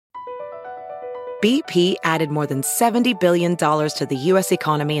BP added more than $70 billion to the U.S.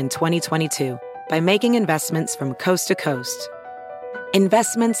 economy in 2022 by making investments from coast to coast.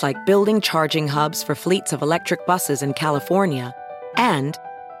 Investments like building charging hubs for fleets of electric buses in California and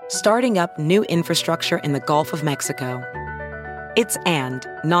starting up new infrastructure in the Gulf of Mexico. It's and,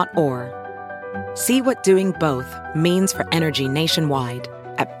 not or. See what doing both means for energy nationwide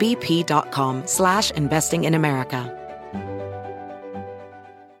at bp.com/investing in America.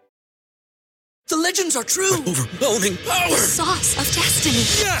 The legends are true. Overwhelming power! The sauce of destiny.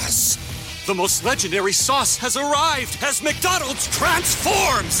 Yes! The most legendary sauce has arrived as McDonald's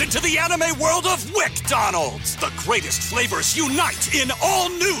transforms into the anime world of WickDonald's. The greatest flavors unite in all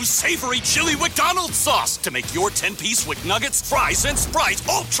new savory chili McDonald's sauce to make your 10-piece Wick Nuggets, fries, and Sprite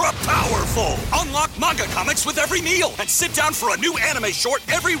ultra-powerful. Unlock manga comics with every meal and sit down for a new anime short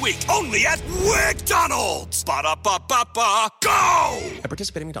every week only at WickDonald's. Ba-da-ba-ba-ba, go! At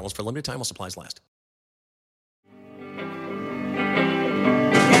participating McDonald's for a limited time while supplies last.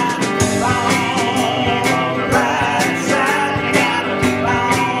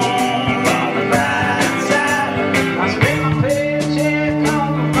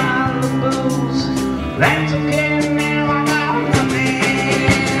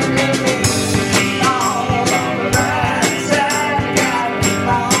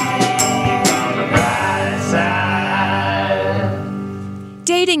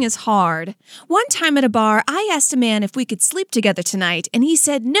 Dating is hard. One time at a bar, I asked a man if we could sleep together tonight, and he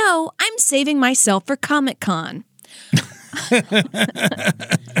said, "No, I'm saving myself for Comic-Con." Or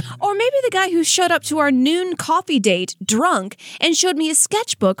maybe the guy who showed up to our noon coffee date drunk and showed me a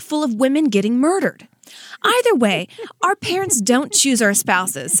sketchbook full of women getting murdered. Either way, our parents don't choose our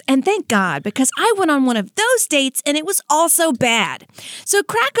spouses, and thank God, because I went on one of those dates and it was also bad. So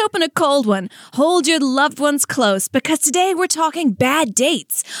crack open a cold one, hold your loved ones close, because today we're talking bad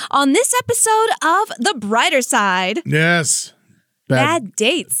dates on this episode of The Brighter Side. Yes. Bad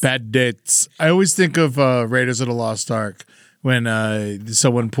dates. Bad dates. I always think of Raiders of the Lost Ark when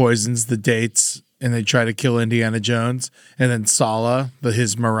someone poisons the dates and they try to kill Indiana Jones, and then Salah,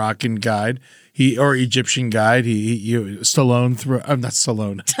 his Moroccan guide, or Egyptian guide, Stallone threw. I'm not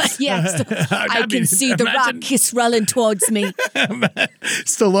Stallone. Yes, I can see the rock kiss rolling towards me.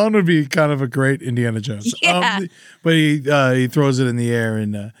 Stallone would be kind of a great Indiana Jones. Yeah. But he throws it in the air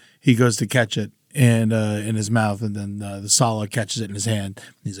and he goes to catch it and in his mouth, and then the Salah catches it in his hand.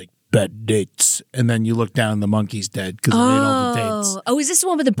 And he's like, "Bad dates." And then you look down, and the monkey's dead because he made all the dates. Oh, is this the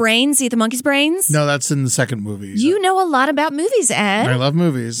one with the brains? Eat the monkey's brains? No, that's in the second movie. You know a lot about movies, Ed. I love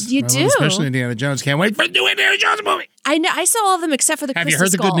movies. You do? Especially Indiana Jones. Can't wait for the new Indiana Jones movie. I know. I saw all of them except for the Have Crystal you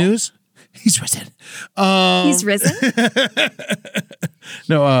heard Skull. the good news? He's risen. He's risen?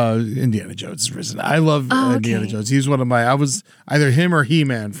 No, Indiana Jones is risen. I love Indiana Jones. He's one of I was either him or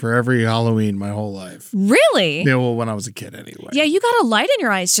He-Man for every Halloween my whole life. Really? Yeah, well, when I was a kid anyway. Yeah, you got a light in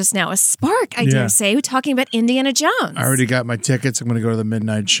your eyes just now, a spark, I dare say, talking about Indiana Jones. I already got my tickets. I'm going to go to the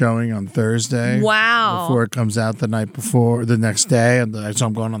midnight showing on Thursday. Wow. Before it comes out the next day. So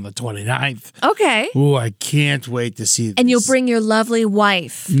I'm going on the 29th. Okay. Ooh, I can't wait to see this. And you'll bring your lovely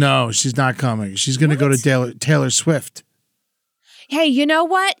wife. No, she's not coming. She's going to go to Taylor Swift. Hey, you know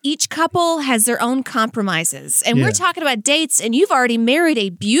what? Each couple has their own compromises. And we're talking about dates, and you've already married a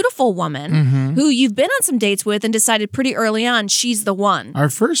beautiful woman who you've been on some dates with and decided pretty early on she's the one. Our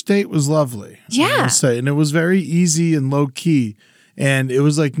first date was lovely. Yeah. I must say, and it was very easy and low key. And it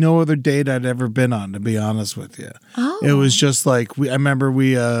was like no other date I'd ever been on, to be honest with you. Oh. It was just like, I remember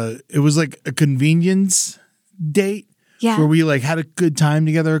it was like a convenience date. Yeah. Where we like had a good time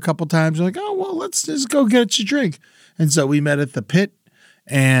together a couple times. We're like, oh, well, let's just go get you a drink. And so we met at the Pit,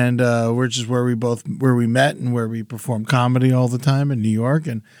 and which is where we met and where we perform comedy all the time in New York.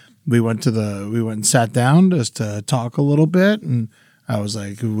 And we went and sat down just to talk a little bit. And I was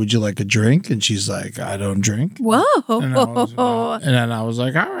like, "Would you like a drink?" And she's like, "I don't drink." Whoa. And then I was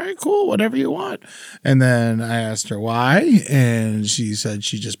like, "All right, cool, whatever you want." And then I asked her why, and she said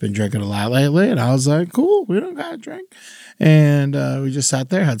she'd just been drinking a lot lately. And I was like, "Cool, we don't got to drink." And we just sat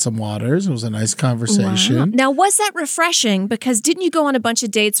there, had some waters. It was a nice conversation. Wow. Now, was that refreshing? Because didn't you go on a bunch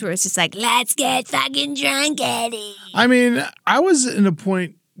of dates where it's just like, let's get fucking drunk, Eddie? I mean, I was in a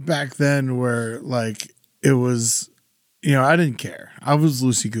point back then where like it was, I didn't care. I was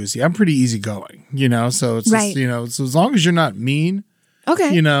loosey-goosey. I'm pretty easygoing, so it's right. Just, so as long as you're not mean,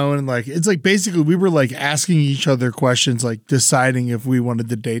 okay, and like, it's like basically we were like asking each other questions, like deciding if we wanted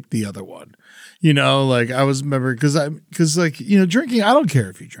to date the other one. You know, like I remember because like, you know, drinking, I don't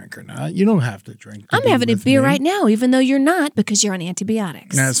care if you drink or not. You don't have to drink. I'm having a beer right now, even though you're not, because you're on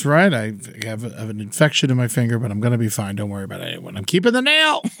antibiotics. That's right. I have an infection in my finger, but I'm going to be fine. Don't worry about anyone. I'm keeping the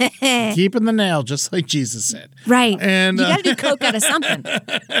nail. I'm keeping the nail, just like Jesus said. Right. And you got to do coke out of something.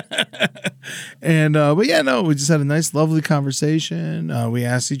 And but yeah, no, we just had a nice, lovely conversation. We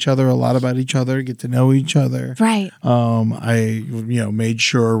asked each other a lot about each other, get to know each other. Right. I made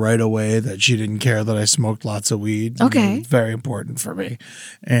sure right away that she didn't care that I smoked lots of weed. Okay. Very important for me.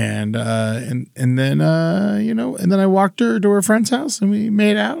 And then and then I walked her to her friend's house and we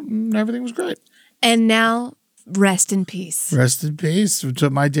made out and everything was great. And now rest in peace. Rest in peace to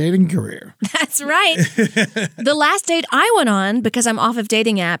my dating career. That's right. The last date I went on, because I'm off of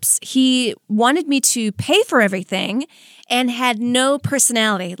dating apps, he wanted me to pay for everything and had no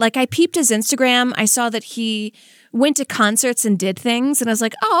personality. Like I peeped his Instagram. I saw that he went to concerts and did things. And I was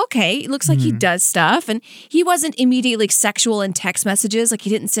like, oh, okay. It looks like he does stuff. And he wasn't immediately sexual in text messages. Like he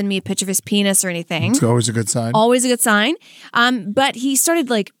didn't send me a picture of his penis or anything. It's always a good sign. Always a good sign. But he started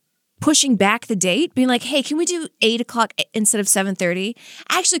like pushing back the date, being like, hey, can we do 8 o'clock instead of 7:30?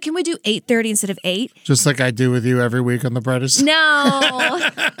 Actually, can we do 8:30 instead of 8? Just like I do with you every week on The Brightest. No.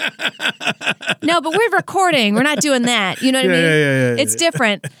 No, but we're recording. We're not doing that. You know what I mean? Yeah. It's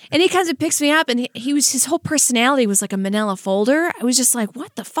different. And he comes and picks me up, and his whole personality was like a manila folder. I was just like,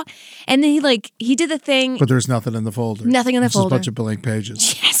 what the fuck? And then he did the thing. But there's nothing in the folder. Nothing in the folder. Just a bunch of blank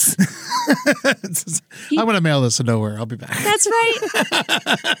pages. Yes. I'm going to mail this to nowhere. I'll be back. That's right.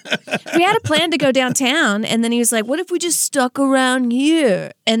 We had a plan to go downtown, and then he was like, what if we just stuck around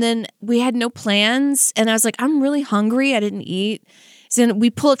here? And then we had no plans, and I was like, I'm really hungry. I didn't eat. So then we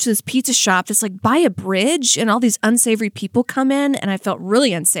pull up to this pizza shop that's like by a bridge, and all these unsavory people come in, and I felt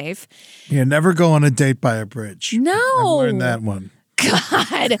really unsafe. Yeah, never go on a date by a bridge. No. I've learned that one.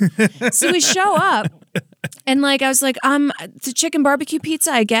 God. So we show up, and like I was like, it's a chicken barbecue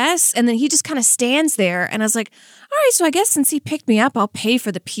pizza, I guess. And then he just kind of stands there, and I was like, all right, so I guess since he picked me up, I'll pay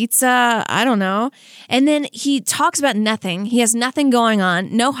for the pizza. I don't know. And then he talks about nothing. He has nothing going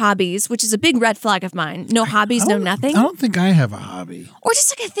on, no hobbies, which is a big red flag of mine. No hobbies, no nothing. I don't think I have a hobby. Or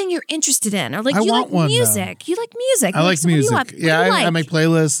just like a thing you're interested in, or like I you want like one, music. though. You like music. I like So what do you music. want? What do Yeah, you like? I make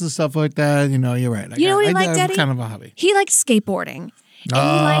playlists and stuff like that. You know, you're right. You know what he liked, I have Daddy? kind of a hobby. He liked skateboarding. And he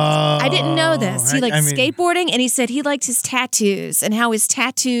liked, I didn't know this. He liked skateboarding, and he said he liked his tattoos and how his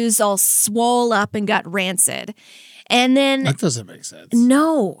tattoos all swole up and got rancid. And then That doesn't make sense.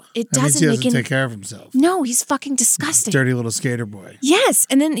 no, it That means doesn't he make doesn't any. take care of himself. No, he's fucking disgusting. Dirty little skater boy. Yes,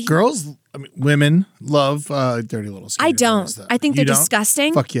 and then Women love dirty little skater I don't. boys, though. I think You they're don't?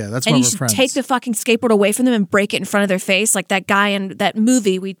 disgusting. Fuck yeah, that's and why you we're should friends. take the fucking skateboard away from them and break it in front of their face, like that guy in that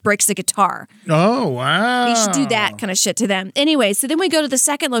movie. We breaks the guitar. Oh, wow. You should do that kind of shit to them. Anyway, so then we go to the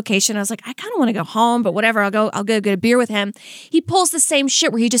second location. I was like, I kind of want to go home, but whatever. I'll go get a beer with him. He pulls the same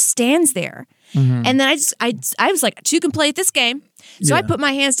shit where he just stands there. Mm-hmm. And then I was like, you can play at this game. So I put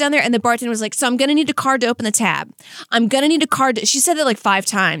my hands down there, and the bartender was like, so I'm going to need a card to open the tab. I'm going to need a card. She said it like 5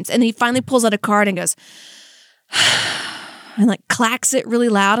 times. And then he finally pulls out a card and goes, and like clacks it really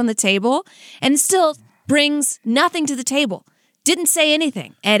loud on the table, and still brings nothing to the table. Didn't say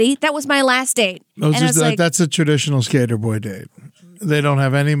anything, Eddie. That was my last date. And I was like, That's a traditional skater boy date. They don't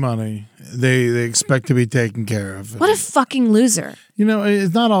have any money. They expect to be taken care of. what a fucking loser. You know,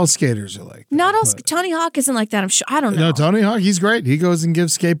 it's not all skaters are like that. Not all. Tony Hawk isn't like that. I'm sure. I don't know. No, Tony Hawk, he's great. He goes and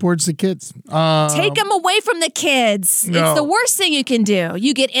gives skateboards to kids. Take them away from the kids. No. It's the worst thing you can do.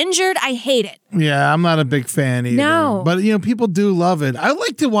 You get injured. I hate it. Yeah, I'm not a big fan either. No. But, people do love it. I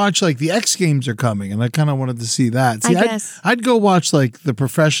like to watch, like, the X Games are coming, and I kind of wanted to see that. See, I guess. I'd go watch, like, the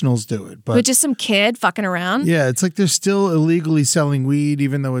professionals do it. But With just some kid fucking around. yeah, it's like they're still illegally selling weed,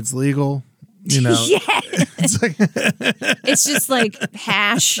 even though it's legal. You know? Yeah. It's like It's just like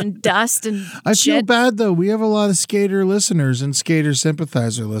hash and dust and I shit. feel bad though. We have a lot of skater listeners and skater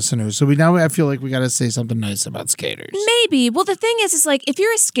sympathizer listeners. So I feel like we got to say something nice about skaters. Maybe. Well, the thing is like, if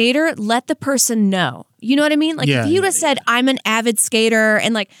you're a skater, let the person know. You know what I mean? Like, Yeah, if he would yeah, have said, I'm an avid skater,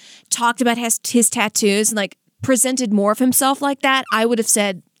 and like talked about his tattoos and like presented more of himself like that, I would have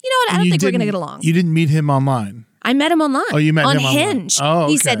said, you know what? I don't think we're going to get along. You didn't meet him online. I met him online. Oh, you met on him online. Hinge. Oh,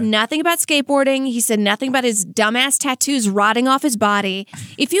 He okay. said nothing about skateboarding. He said nothing about his dumbass tattoos rotting off his body.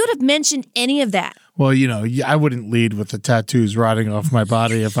 If you would have mentioned any of that. Well, I wouldn't lead with the tattoos rotting off my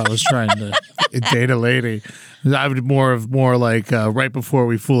body if I was trying to date a lady. I would more like right before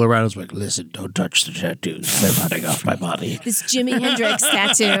we fool around, I was like, listen, don't touch the tattoos. They're rotting off my body. This Jimi Hendrix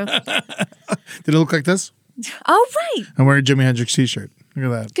tattoo. Did it look like this? Oh, right. I'm wearing a Jimi Hendrix t-shirt. Look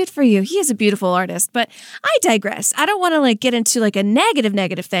at that. Good for you. He is a beautiful artist, but I digress. I don't want to like get into like a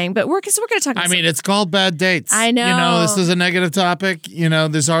negative thing, but we're going to talk about it's called bad dates. I know. You know, this is a negative topic. You know,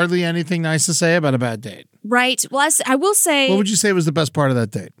 there's hardly anything nice to say about a bad date. Right. Well, I will say. What would you say was the best part of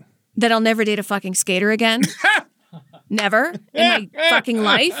that date? That I'll never date a fucking skater again. Never in my fucking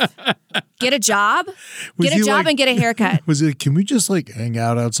life. Get a job. Get a job and get a haircut. Was it, can we just like hang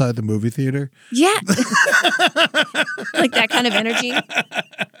out outside the movie theater? Yeah. Like that kind of energy.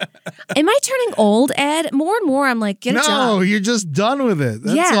 Am I turning old, Ed? More and more, I'm like, get a job. No, you're just done with it.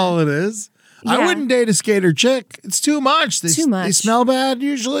 That's all it is. Yeah. I wouldn't date a skater chick. It's too much. Too much. They smell bad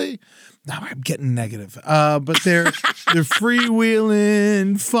usually. No, I'm getting negative. But they're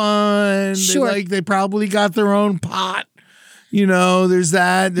freewheeling, fun. Sure. They probably got their own pot. You know, there's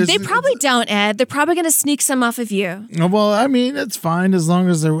that. They probably don't, Ed. They're probably going to sneak some off of you. Well, I mean, it's fine as long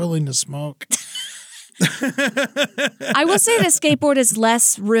as they're willing to smoke. I will say the skateboard is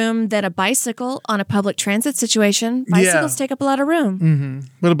less room than a bicycle on a public transit situation. Bicycles take up a lot of room. Mm-hmm.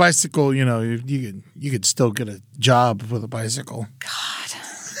 But a bicycle, you know, you could still get a job with a bicycle. God.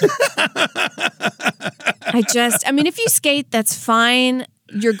 I mean, if you skate, that's fine.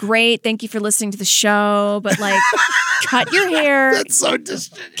 You're great. Thank you for listening to the show. But like, cut your hair. That's so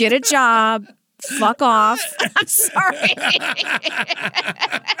distant. Get a job. Fuck off. I'm sorry.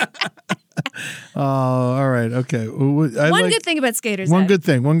 Oh, all right. Okay. One good thing about skaters. One Ed. good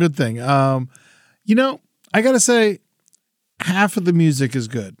thing. You know, I got to say, half of the music is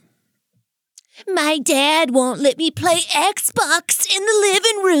good. My dad won't let me play Xbox in the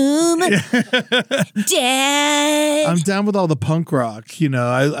living room. Dad. I'm down with all the punk rock. You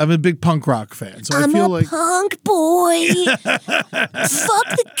know, I'm a big punk rock fan. So I feel like punk boy. Fuck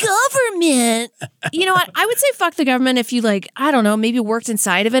the government. You know what? I would say fuck the government if you like, I don't know, maybe worked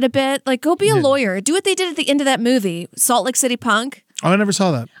inside of it a bit. Like go be a lawyer. Do what they did at the end of that movie, Salt Lake City Punk. Oh, I never saw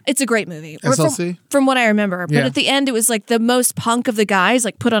that. It's a great movie. SLC? From what I remember. But at the end, it was like the most punk of the guys,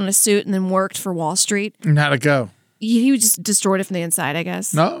 like put on a suit and then worked for Wall Street. And how'd it go? He just destroyed it from the inside, I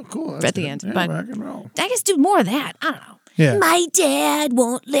guess. No, cool. That's at the good. end. Yeah, But rock and roll. I guess do more of that. I don't know. Yeah. My dad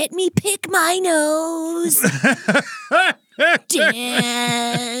won't let me pick my nose.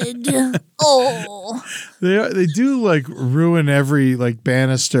 Dad. Oh. They do like ruin every like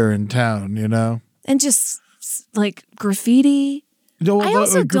banister in town, you know? And just like graffiti. I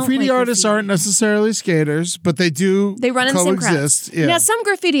also don't graffiti like artists graffiti. aren't necessarily skaters, but they run in some crowds. coexist. Yeah. Now, some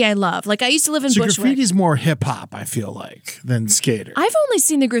graffiti I love. Like I used to live in So Bushwick. graffiti's more hip hop, I feel like, than skater. I've only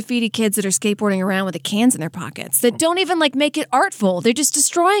seen the graffiti kids that are skateboarding around with the cans in their pockets that don't even like make it artful. They're just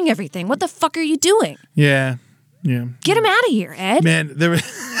destroying everything. What the fuck are you doing? Yeah. Yeah. Get him out of here, Ed. Man, there was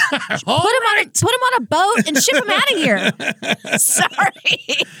Put him on a boat and ship him out of here.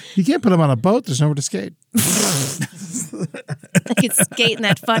 Sorry. You can't put him on a boat. There's nowhere to skate. I could skate in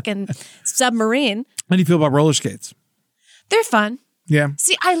that fucking submarine. How do you feel about roller skates? They're fun. Yeah.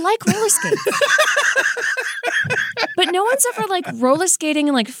 See, I like roller skates. But no one's ever like roller skating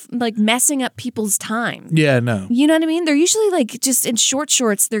and like messing up people's time. Yeah, no. You know what I mean? They're usually like just in short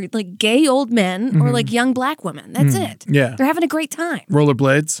shorts. They're like gay old men or like young black women. That's it. Yeah. They're having a great time.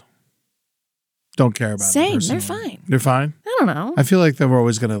 Rollerblades? Don't care about Same. them They're personally. fine. They're fine? I don't know. I feel like they're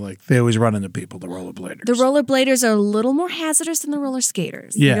always going to they always run into people, the rollerbladers. The rollerbladers are a little more hazardous than the roller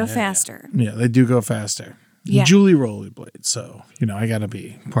skaters. They go faster. Yeah, they do go faster. Yeah. Julie rollerblades, so, you know, I got to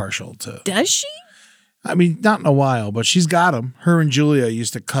be partial to. Does she? I mean, not in a while, but she's got them. Her and Julia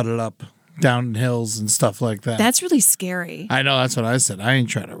used to cut it up down hills and stuff like that. That's really scary. I know, that's what I said. I ain't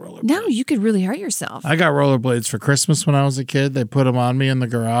trying to rollerblade. No, you could really hurt yourself. I got rollerblades for Christmas when I was a kid. They put them on me in the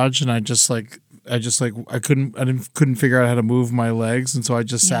garage, and I couldn't figure out how to move my legs, and so I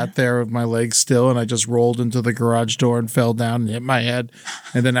just sat there with my legs still, and I just rolled into the garage door and fell down and hit my head,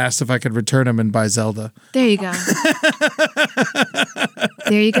 and then asked if I could return them and buy Zelda. There you go.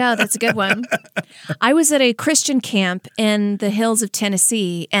 There you go. That's a good one. I was at a Christian camp in the hills of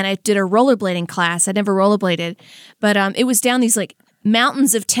Tennessee, and I did a rollerblading class. I never rollerbladed, but it was down these like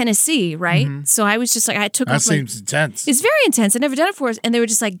mountains of Tennessee, right? Mm-hmm. So I was just like, I took that off. Seems intense. It's very intense. I've never done it before. And they were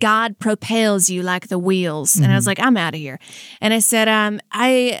just like, God propels you like the wheels. And I was like, I'm out of here. And I said,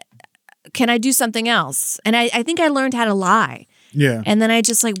 can I do something else? And I think I learned how to lie. Yeah. And then I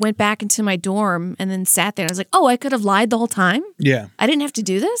just like went back into my dorm and then sat there. I was like, oh, I could have lied the whole time? Yeah. I didn't have to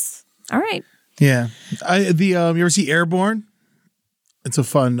do this? All right. Yeah. You ever see Airborne? It's a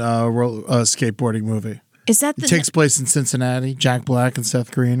fun skateboarding movie. Is that It takes place in Cincinnati. Jack Black and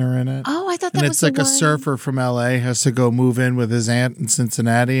Seth Green are in it. Oh, I thought that and was it's like the a one. surfer from LA has to go move in with his aunt in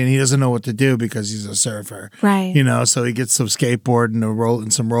Cincinnati, and he doesn't know what to do because he's a surfer. Right. You know, so he gets some skateboard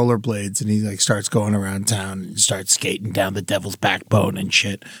and some rollerblades, and he like starts going around town and starts skating down the Devil's Backbone and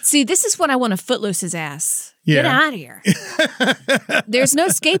shit. See, this is when I want to footloose his ass. Yeah. Get out of here. There's no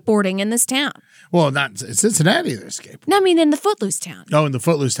skateboarding in this town. Well, not in Cincinnati. There's skateboard. No, I mean in the Footloose town. Oh, in the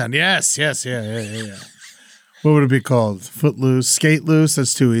Footloose town. Yes. Yeah. What would it be called? Footloose, skate loose.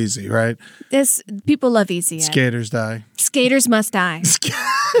 That's too easy, right? This people love easy. Ed. Skaters die. Skaters must die.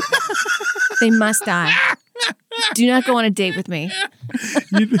 They must die. Do not go on a date with me.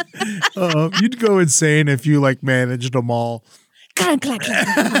 You'd go insane if you like managed them all. Clack, clack, clack,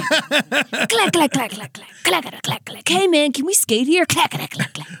 clack, clack, clack, clack, clack, clack, clack, clack, clack. Hey man, can we skate here? Clack, clack,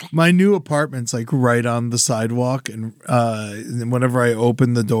 clack, clack, clack. My new apartment's like right on the sidewalk, and whenever I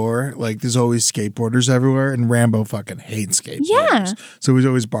open the door, like there's always skateboarders everywhere, and Rambo fucking hates skateboarders. Yeah. So he's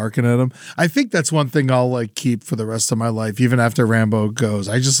always barking at them. I think that's one thing I'll like keep for the rest of my life, even after Rambo goes.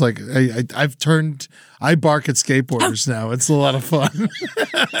 I just like I bark at skateboarders now. It's a lot of fun.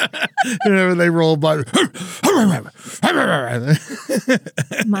 Whenever they roll by.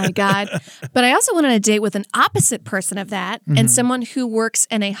 My God. But I also went on a date with an opposite person of that and someone who works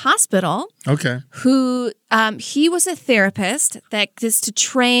in a hospital. Okay. Who he was a therapist that is to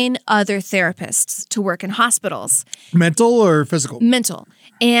train other therapists to work in hospitals. Mental or physical? Mental.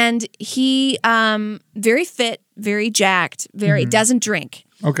 And he very fit, very jacked, very doesn't drink.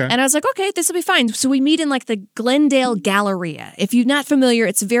 Okay. And I was like, okay, this will be fine. So we meet in like the Glendale Galleria. If you're not familiar,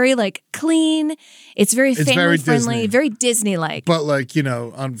 it's very like clean. It's very family friendly, very Disney-like. But like, you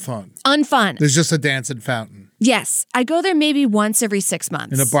know, unfun. Unfun. There's just a dancing fountain. Yes. I go there maybe once every 6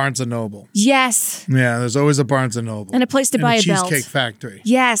 months. In a Barnes & Noble. Yes. Yeah, there's always a Barnes & Noble. And a place to buy a belt. Cheesecake Factory.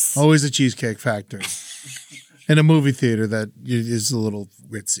 Yes. Always a Cheesecake Factory. And a movie theater that is a little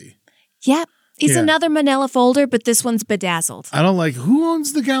ritzy. Yep. It's Yeah. another manila folder, but this one's bedazzled. I don't like, who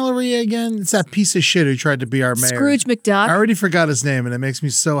owns the Galleria again? It's that piece of shit who tried to be our mayor. Scrooge McDuck. I already forgot his name, and it makes me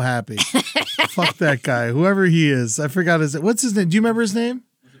so happy. Fuck that guy, whoever he is. I forgot what's his name? Do you remember his name?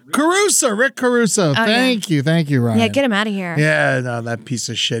 Caruso, Rick Caruso. Thank you, Ryan. Yeah, get him out of here. Yeah, no, that piece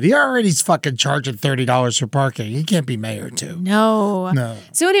of shit. He already's fucking charging $30 for parking. He can't be mayor too. No. No.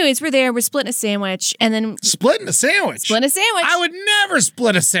 So anyways, we're there. We're splitting a sandwich. And then Splitting a sandwich. I would never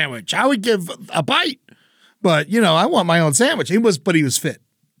split a sandwich. I would give a bite. But, you know, I want my own sandwich. He was fit.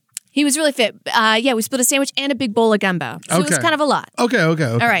 He was really fit. Yeah, we split a sandwich and a big bowl of gumbo. So it was kind of a lot. Okay. All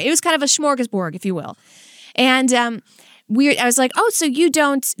right. It was kind of a smorgasbord, if you will. And I was like, oh, so you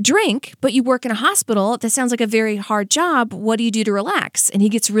don't drink, but you work in a hospital. That sounds like a very hard job. What do you do to relax? And he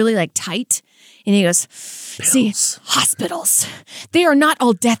gets really like tight. And he goes, see, hospitals, they are not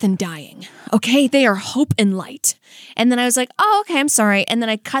all death and dying. Okay. They are hope and light. And then I was like, oh, okay, I'm sorry. And then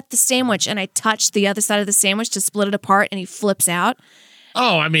I cut the sandwich and I touched the other side of the sandwich to split it apart and he flips out.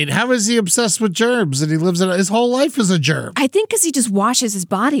 Oh, I mean, how is he obsessed with germs and he lives in his whole life is a germ? I think because he just washes his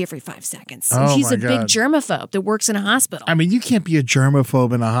body every 5 seconds. Oh, He's my a big God. germaphobe that works in a hospital. I mean, you can't be a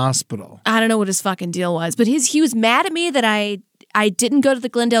germaphobe in a hospital. I don't know what his fucking deal was, but he was mad at me that I didn't go to the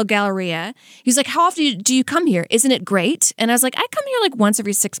Glendale Galleria. He's like, how often do you come here? Isn't it great? And I was like, I come here like once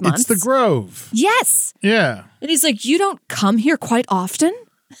every 6 months. It's the Grove. Yes. Yeah. And he's like, you don't come here quite often?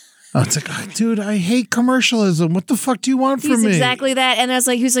 Oh, it's like, oh, dude, I hate commercialism. What the fuck do you want from He's me? exactly that. And I was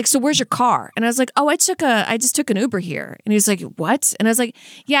like, he was like, so where's your car? And I was like, oh, I just took an Uber here. And he was like, what? And I was like,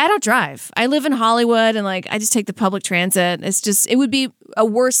 yeah, I don't drive. I live in Hollywood and like, I just take the public transit. It would be a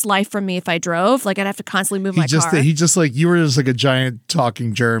worse life for me if I drove. Like I'd have to constantly move my car. He just like, you were just like a giant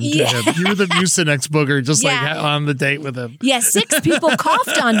talking germ to him. You were the Mucinex booger just like on the date with him. Yeah, 6 people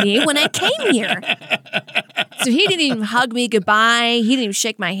coughed on me when I came here. So he didn't even hug me goodbye. He didn't even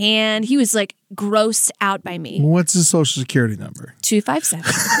shake my hand. He was like grossed out by me. What's his social security number? 257.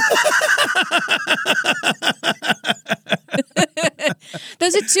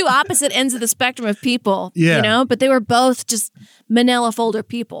 Those are two opposite ends of the spectrum of people, you know, but they were both just manila folder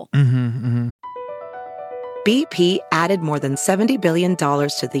people. BP added more than $70 billion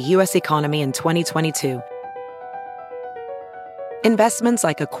to the U.S. economy in 2022. Investments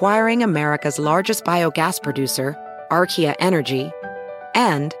like acquiring America's largest biogas producer, Archaea Energy,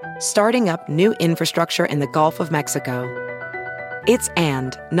 and starting up new infrastructure in the Gulf of Mexico. It's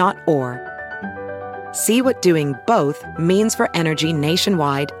and, not or. See what doing both means for energy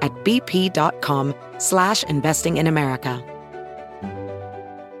nationwide at bp.com/investing in America.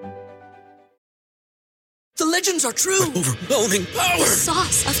 The legends are true. Overwhelming power! The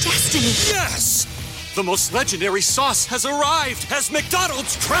sauce of destiny. Yes! The most legendary sauce has arrived as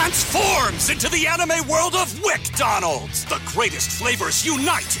McDonald's transforms into the anime world of WickDonald's. The greatest flavors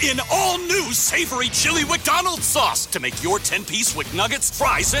unite in all new savory chili McDonald's sauce to make your 10-piece Wick Nuggets,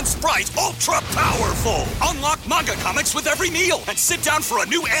 fries, and Sprite ultra-powerful. Unlock manga comics with every meal and sit down for a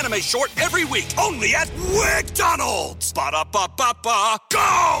new anime short every week only at WickDonald's. Ba-da-ba-ba-ba,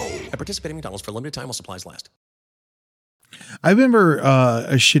 go! At participating McDonald's for a limited time while supplies last. I remember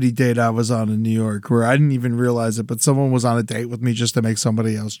a shitty date I was on in New York where I didn't even realize it, but someone was on a date with me just to make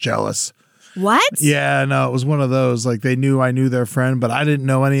somebody else jealous. What? Yeah, no, it was one of those. Like they knew I knew their friend, but I didn't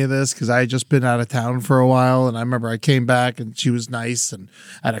know any of this because I had just been out of town for a while. And I remember I came back and she was nice and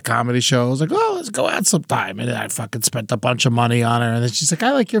at a comedy show. I was like, oh, let's go out sometime. And I fucking spent a bunch of money on her. And then she's like,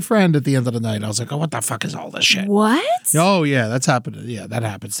 I like your friend at the end of the night. I was like, oh, what the fuck is all this shit? What? Oh, yeah, that's happened. Yeah, that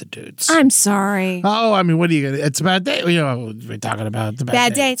happens to dudes. I'm sorry. Oh, I mean, what are you gonna? It's a bad date. You know, we're talking about the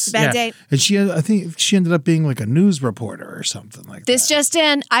bad dates. Bad date. And I think she ended up being like a news reporter or something like that. This just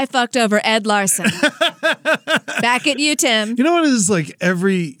in, I fucked over Ed Larson. Back at you, Tim. You know what it is like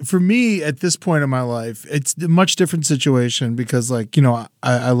for me at this point in my life, it's a much different situation because like, you know,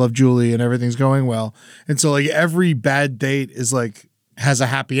 I love Julie and everything's going well. And so like every bad date is like, has a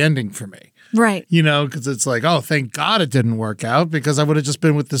happy ending for me. Right. You know, because it's like, oh, thank God it didn't work out because I would have just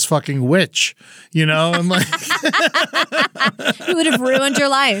been with this fucking witch, you know? And like, You would have ruined your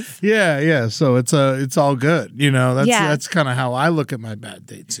life. yeah. So it's all good. You know, that's kind of how I look at my bad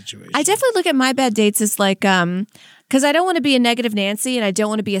date situation. I definitely look at my bad dates as like, because I don't want to be a negative Nancy and I don't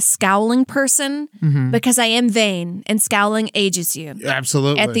want to be a scowling person because I am vain and scowling ages you.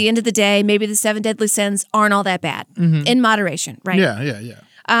 Absolutely. At the end of the day, maybe the 7 deadly sins aren't all that bad in moderation, right? Yeah.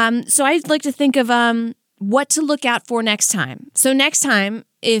 So I'd like to think of what to look out for next time. So next time,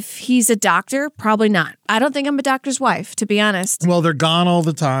 if he's a doctor, probably not. I don't think I'm a doctor's wife, to be honest. Well, they're gone all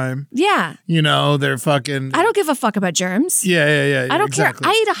the time. Yeah. You know, they're fucking. I don't give a fuck about germs. Yeah. I don't exactly.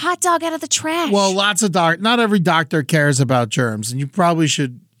 care. I eat a hot dog out of the trash. Well, not every doctor cares about germs, and you probably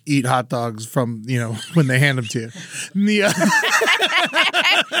should eat hot dogs from, you know, when they hand them to you.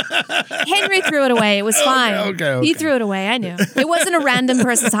 Henry threw it away. It was fine. Okay. He threw it away. I knew. It wasn't a random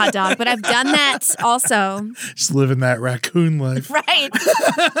person's hot dog, but I've done that also. Just living that raccoon life. Right.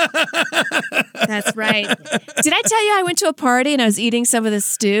 That's right. Did I tell you I went to a party and I was eating some of this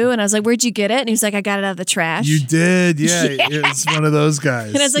stew and I was like, where'd you get it? And he was like, I got it out of the trash. You did, yeah. It's one of those guys.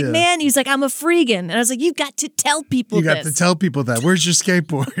 And I was like, man, he's like, I'm a freegan. And I was like, you got to tell people got to tell people that. Where's your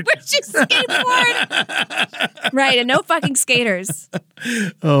skateboard? Where's your skateboard? Right, and no fucking skaters.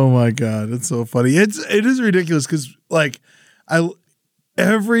 Oh my God, it's so funny. It is ridiculous because like I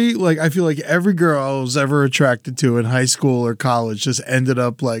feel like every girl I was ever attracted to in high school or college just ended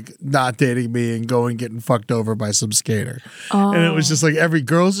up like not dating me and getting fucked over by some skater. Oh. And it was just like every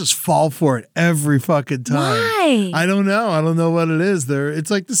girls just fall for it every fucking time. Why? I don't know. I don't know what it is.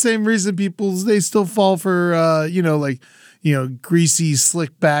 It's like the same reason they still fall for greasy,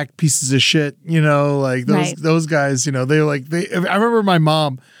 slick back pieces of shit, you know, like those guys, you know, I remember my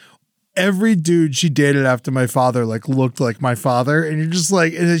mom, every dude she dated after my father, like looked like my father. And you're just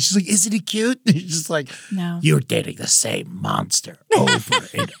like, and she's like, isn't he cute? And you're just like, no, you're dating the same monster over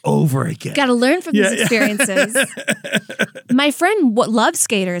and over again. Got to learn from these experiences. My friend loved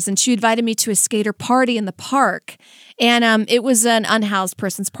skaters and she invited me to a skater party in the park. And it was an unhoused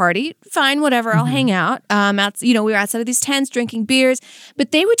person's party. Fine, whatever. I'll hang out. We were outside of these tents drinking beers,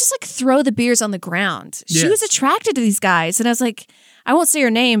 but they would just like throw the beers on the ground. She was attracted to these guys, and I was like, I won't say her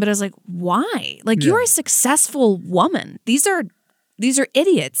name, but I was like, why? Like, you're a successful woman. These are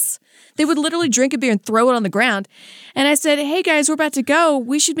idiots. They would literally drink a beer and throw it on the ground. And I said, hey guys, we're about to go.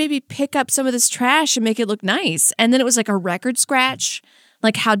 We should maybe pick up some of this trash and make it look nice. And then it was like a record scratch.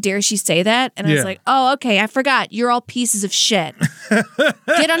 Like, how dare she say that? And I was like, oh, okay, I forgot. You're all pieces of shit.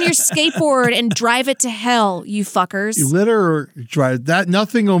 Get on your skateboard and drive it to hell, you fuckers. You litter or drive that.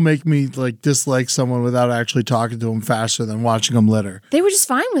 Nothing will make me like dislike someone without actually talking to them faster than watching them litter. They were just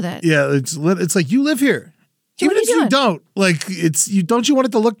fine with it. Yeah, it's like you live here. So even if you don't, like don't you want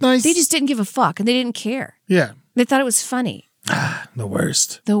it to look nice? They just didn't give a fuck and they didn't care. Yeah. They thought it was funny. The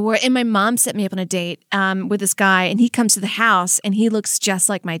worst. And my mom set me up on a date with this guy, and he comes to the house, and he looks just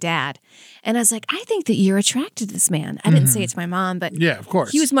like my dad. And I was like, I think that you're attracted to this man. I didn't say it to my mom, but yeah, of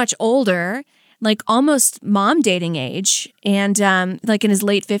course. He was much older, like almost mom dating age, and like in his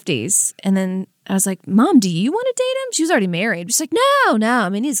late 50s. And then I was like, Mom, do you want to date him? She was already married. She's like, no. I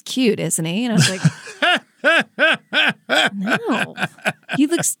mean, he's cute, isn't he? And I was like, no, he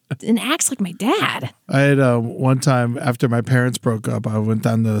looks and acts like my dad. I had one time after my parents broke up, I went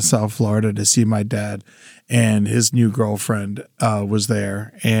down to South Florida to see my dad, and his new girlfriend was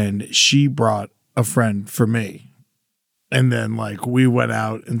there, and she brought a friend for me. And then, like, we went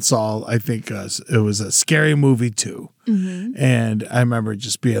out and saw, I think it was a Scary Movie 2. Mm-hmm. And I remember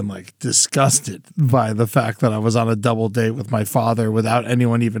just being, like, disgusted by the fact that I was on a double date with my father without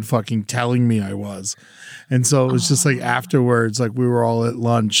anyone even fucking telling me I was. And so it was just, like, afterwards, like, we were all at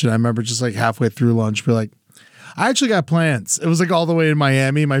lunch. And I remember just, like, halfway through lunch, be like, I actually got plans. It was, like, all the way in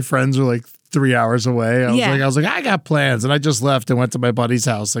Miami. My friends were, like, 3 hours away. I was like, I got plans. And I just left and went to my buddy's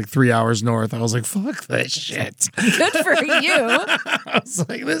house, like 3 hours north. I was like, fuck this shit. Good for you. I was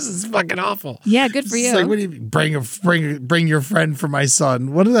like, this is fucking awful. Yeah, good for you. Like, what do you bring your friend for my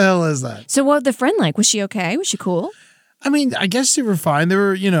son? What the hell is that? So what was the friend like? Was she okay? Was she cool? I mean, I guess they were fine. They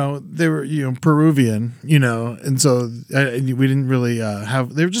were Peruvian, and so we didn't really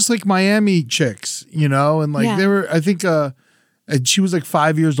have. They were just like Miami chicks, and like they were. I think. And she was like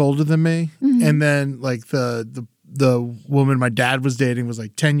 5 years older than me, and then like the woman my dad was dating was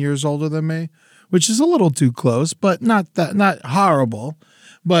like 10 years older than me, which is a little too close, but not horrible.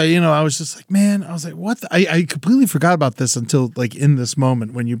 But I was just like, man, I was like, what? I completely forgot about this until like in this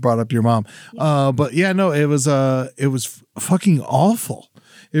moment when you brought up your mom. But yeah, no, it was fucking awful.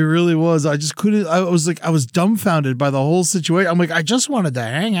 It really was. I just couldn't. I was dumbfounded by the whole situation. I'm like, I just wanted to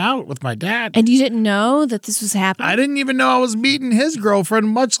hang out with my dad. And you didn't know that this was happening? I didn't even know I was meeting his girlfriend,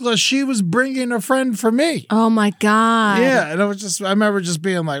 much less she was bringing a friend for me. Oh my God. Yeah. And I remember just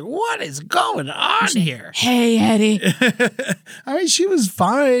being like, what is going on here? Hey, Eddie. I mean, she was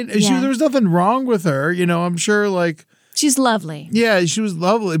fine. Yeah. There was nothing wrong with her. I'm sure like. She's lovely. Yeah, she was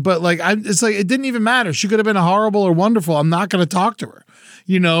lovely. But like, it's like, it didn't even matter. She could have been horrible or wonderful. I'm not going to talk to her.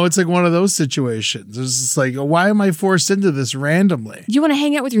 It's like one of those situations. It's just like, why am I forced into this randomly? You want to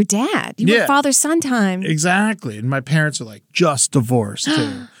hang out with your dad. You want father-son time. Exactly. And my parents are like just divorced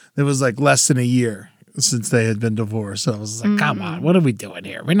too. It was like less than a year since they had been divorced. So I was like, come on, what are we doing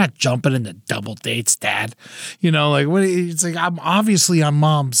here? We're not jumping into double dates, Dad. Like what? It's like, I'm obviously on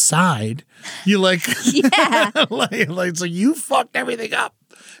Mom's side. You like, yeah, like so you fucked everything up.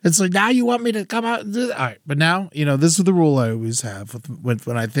 It's like, now you want me to come out and do that? All right. But now, this is the rule I always have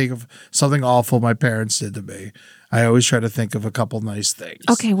when I think of something awful my parents did to me. I always try to think of a couple nice things.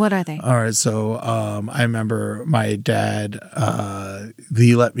 Okay, what are they? All right, so I remember my dad.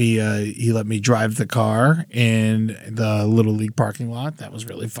 He let me drive the car in the Little League parking lot. That was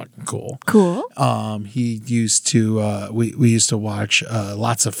really fucking cool. Cool. He used to. We used to watch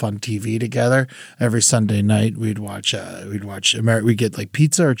lots of fun TV together. Every Sunday night, we'd watch. We'd get like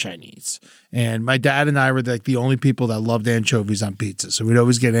pizza or Chinese. And my dad and I were like the only people that loved anchovies on pizza. So we'd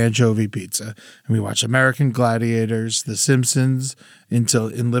always get anchovy pizza. And we watched American Gladiators, The Simpsons, into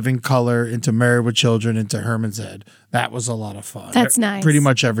In Living Color, into Married with Children, into Herman's Head. That was a lot of fun. That's nice. Pretty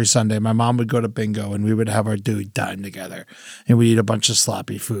much every Sunday. My mom would go to bingo and we would have our time together. And we'd eat a bunch of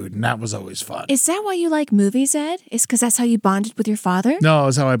sloppy food. And that was always fun. Is that why you like movies, Ed? Is because that's how you bonded with your father? No,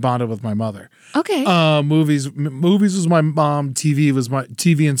 it's how I bonded with my mother. Okay. Movies was my mom.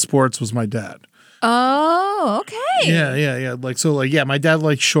 TV and sports was my dad. Oh, okay. Yeah. My dad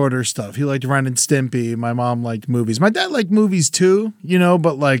liked shorter stuff. He liked Ren and Stimpy. My mom liked movies. My dad liked movies too,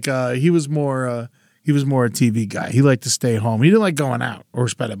 but like he was more a TV guy. He liked to stay home. He didn't like going out or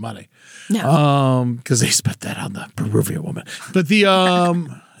spending money. No. Because they spent that on the Peruvian woman. But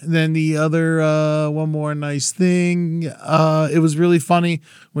then the other one more nice thing. It was really funny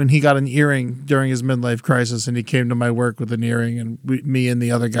when he got an earring during his midlife crisis, and he came to my work with an earring, and me and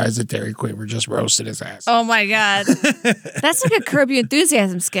the other guys at Dairy Queen were just roasting his ass. Oh my God, that's like a Curb Your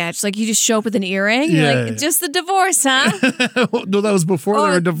Enthusiasm sketch. Like you just show up with an earring. Yeah. You're like, just the divorce, huh? No, that was before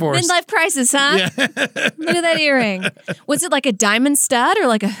they were divorced. Midlife crisis, huh? Yeah. Look at that earring. Was it like a diamond stud or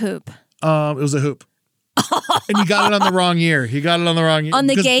like a hoop? It was a hoop. And he got it on the wrong ear. On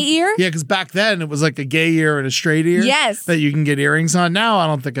the gay ear? Yeah, because back then it was like a gay ear and a straight ear. Yes. That you can get earrings on. Now I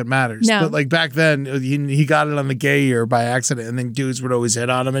don't think it matters. No. But like back then, he got it on the gay ear by accident, and then dudes would always hit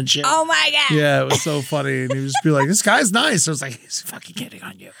on him and shit. Oh my God. Yeah, it was so funny. And he would just be like, this guy's nice. I was like, he's fucking getting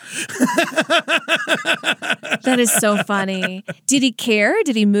on you. That is so funny. Did he care?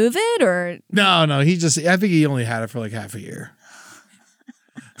 Did he move it or? No. I think he only had it for like half a year.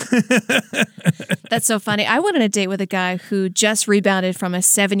 That's so funny. I went on a date with a guy who just rebounded from a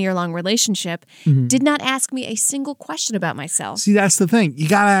 7-year-long relationship, did not ask me a single question about myself. See, that's the thing. You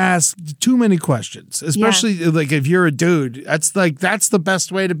got to ask too many questions, especially like if you're a dude. That's the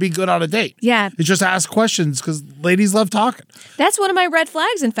best way to be good on a date. Yeah. It's just ask questions because ladies love talking. That's one of my red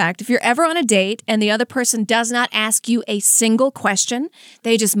flags, in fact. If you're ever on a date and the other person does not ask you a single question,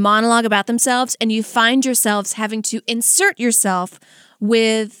 they just monologue about themselves, and you find yourselves having to insert yourself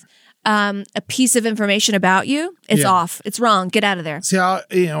with a piece of information about you, it's off. It's wrong. Get out of there. See,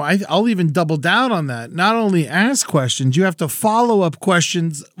 I'll even double down on that. Not only ask questions, you have to follow up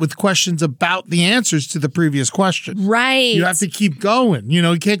questions with questions about the answers to the previous question. Right. You have to keep going.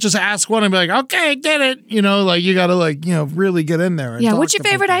 You can't just ask one and be like, okay, get it. You got to really get in there. Yeah. What's your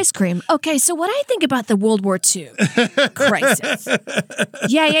favorite ice cream? Okay. So what I think about the World War II crisis.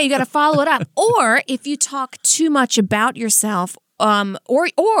 Yeah. You got to follow it up. Or if you talk too much about yourself, or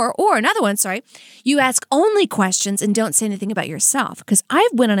another one, sorry, you ask only questions and don't say anything about yourself. Because I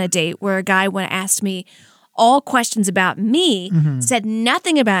went on a date where a guy asked me all questions about me, said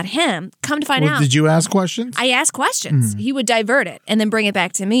nothing about him. Come to find out. Did you ask questions? I asked questions. He would divert it and then bring it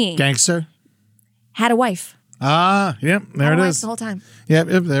back to me. Gangster? Had a wife. Ah, yep, there it is. The whole time. Yep,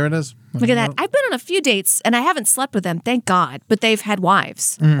 there it is. Look at that. I've been on a few dates and I haven't slept with them, thank God, but they've had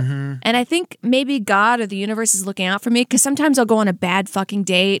wives. And I think maybe God or the universe is looking out for me because sometimes I'll go on a bad fucking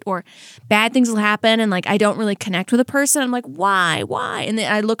date or bad things will happen and I don't really connect with a person. I'm like, why? And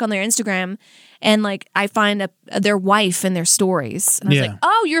then I look on their Instagram and I find their wife and their stories. And I was like,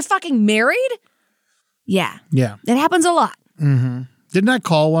 oh, you're fucking married? Yeah. Yeah. It happens a lot. Didn't I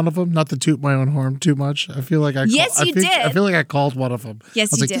call one of them? Not to toot my own horn too much. I feel like Yes, you did. I feel like I called one of them.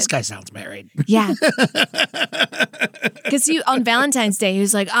 Yes, I was you like, did. this guy sounds married. Yeah. Because on Valentine's Day, he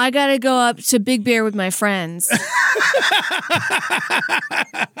was like, I got to go up to Big Bear with my friends.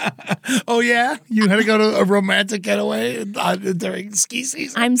 Oh, yeah? You had to go to a romantic getaway during ski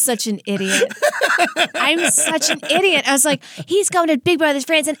season? I'm such an idiot. I was like, he's going to Big Bear with his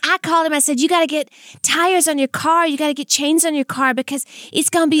friends. And I called him. I said, you got to get tires on your car. You got to get chains on your car because it's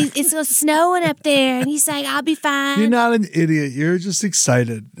going to snowing up there. And he's like, I'll be fine. You're not an idiot. You're just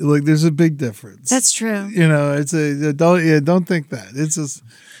excited. There's a big difference. That's true. Don't think that. It's just,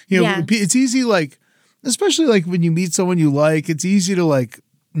 it's easy, especially when you meet someone you like, it's easy to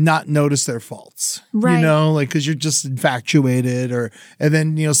not notice their faults, right? Because you're just infatuated and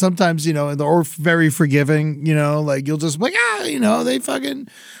then, sometimes, or very forgiving, you'll just be like, they fucking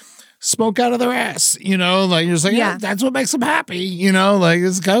smoke out of their ass, you're just like, yeah, that's what makes them happy,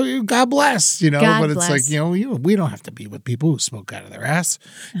 it's God bless, God but bless. It's we don't have to be with people who smoke out of their ass,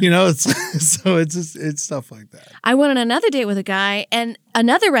 it's stuff like that. I went on another date with a guy, and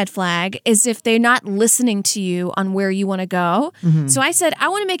another red flag is if they're not listening to you on where you want to go. So I said, I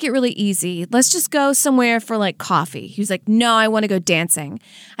want to make it really easy. Let's just go somewhere for coffee. He was like, no, I want to go dancing.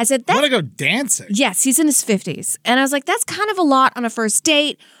 I said, I want to go dancing? Yes, he's in his 50s. And I was like, that's kind of a lot on a first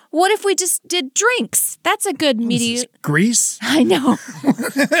date. What if we just did drinks? That's a good medium. Grease? I know.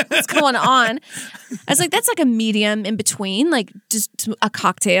 What's going on? I was like, that's a medium in between, just a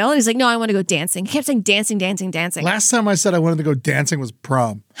cocktail. And he's like, no, I want to go dancing. He kept saying dancing. Last time I said I wanted to go dancing was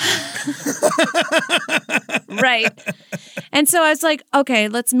prom. Right. And so I was like, okay,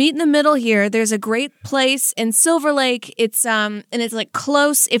 let's meet in the middle here. There's a great place in Silver Lake. It's and it's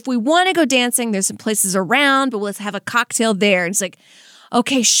close. If we want to go dancing, there's some places around, but let's have a cocktail there. And he's like,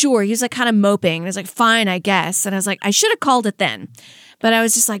 okay, sure. He was kind of moping. And I was like, fine, I guess. And I was like, I should have called it then. But I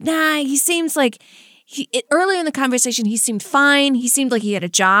was just like, nah, he seems like earlier in the conversation, he seemed fine. He seemed like he had a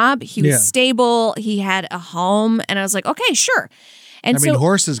job. He was stable. He had a home. And I was like, okay, sure. And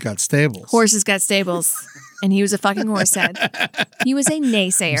horses got stables. Horses got stables. And he was a fucking horsehead. He was a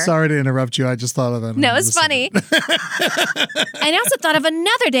naysayer. I'm sorry to interrupt you. I just thought of that. No, it's funny. And I also thought of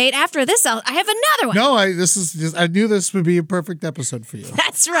another date after this. I have another one. No, I knew this would be a perfect episode for you.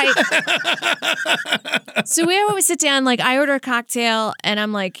 That's right. So we always sit down, I order a cocktail and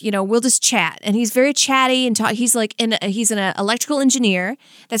I'm like, we'll just chat. And he's very chatty and talk. He's he's an electrical engineer.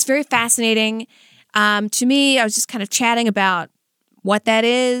 That's very fascinating. To me, I was just kind of chatting about what that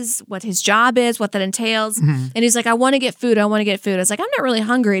is, what his job is, what that entails. And he's like, I want to get food. I was like, I'm not really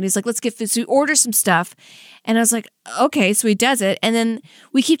hungry. And he's like, let's get food. So we order some stuff. And I was like, okay. So he does it. And then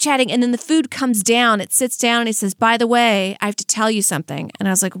we keep chatting. And then the food comes down. It sits down and he says, by the way, I have to tell you something. And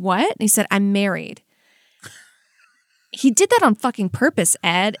I was like, what? And he said, I'm married. He did that on fucking purpose,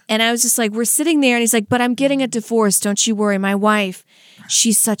 Ed. And I was just like, we're sitting there and he's like, but I'm getting a divorce. Don't you worry. My wife,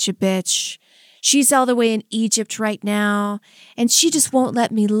 she's such a bitch. She's all the way in Egypt right now, and she just won't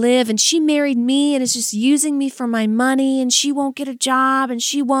let me live, and she married me and is just using me for my money, and she won't get a job, and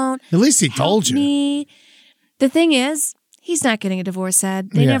she won't At least he told you. me. The thing is, he's not getting a divorce,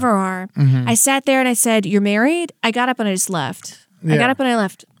 Ed. They never are. I sat there and I said, you're married? I got up and I just left. I got up and I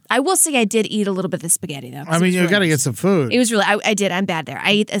left. I will say I did eat a little bit of the spaghetti though. I mean, you got to get some food. It was really. I did. I'm bad there.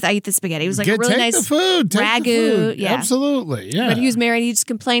 I eat the spaghetti. It was like a really nice the food. Take ragu. the food. Yeah, Absolutely. Yeah. But he was married. He just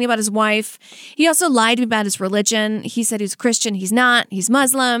complaining about his wife. He also lied to me about his religion. He said he was Christian. He's not. He's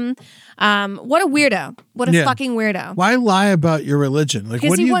Muslim. What a weirdo. What a fucking weirdo. Why lie about your religion? Like,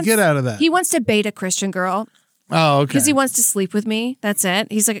 what do you get out of that? He wants to bait a Christian girl. Oh, okay. Because he wants to sleep with me. That's it.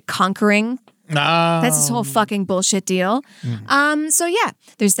 He's like conquering. That's his whole fucking bullshit deal. So yeah,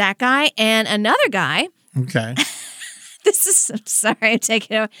 there's that guy and another guy. Okay. I'm sorry, I'm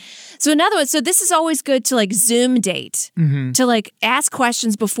taking it over. So another one. So this is always good to like Zoom date, to like ask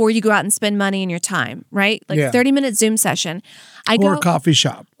questions before you go out and spend money and your time, right? Like 30-minute Zoom session. Or a coffee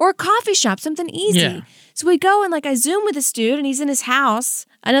shop. Or a coffee shop, something easy. Yeah. So we go and like I Zoom with this dude and he's in his house,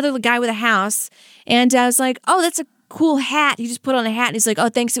 another guy with a house. And I was like, oh, that's a cool hat. He just put on a hat and he's like, oh,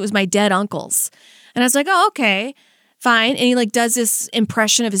 thanks. It was my dead uncle's. And I was like, oh, okay, fine. And he like does this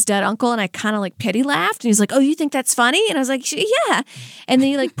impression of his dead uncle. And I kind of like pity laughed. And he's like, oh, you think that's funny? And I was like, yeah. And then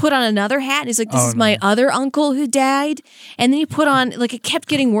he like put on another hat. And he's like, this is my other uncle who died. And then he put on, like it kept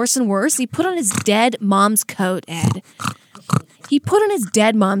getting worse and worse. He put on his dead mom's coat, Ed. He put on his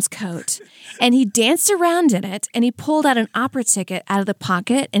dead mom's coat and he danced around in it and he pulled out an opera ticket out of the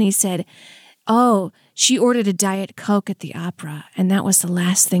pocket and he said, oh, she ordered a Diet Coke at the opera and that was the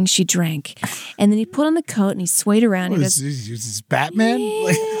last thing she drank. And then he put on the coat and he swayed around. Is this Batman?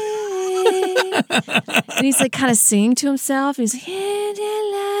 Yeah. And he's like kind of singing to himself. He's like,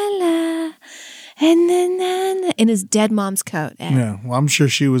 la, la, and then in his dead mom's coat. Ed. Yeah, well, I'm sure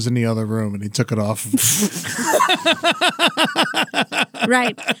she was in the other room and he took it off.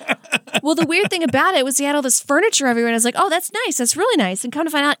 Right. Well, the weird thing about it was he had all this furniture everywhere. And I was like, oh, that's nice. That's really nice. And come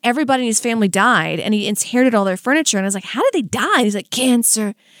to find out, everybody in his family died and he inherited all their furniture. And I was like, how did they die? And he's like,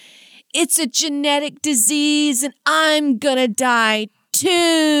 cancer. It's a genetic disease and I'm going to die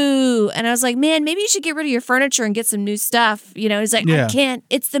too. And I was like, man, maybe you should get rid of your furniture and get some new stuff. You know, he's like, I can't.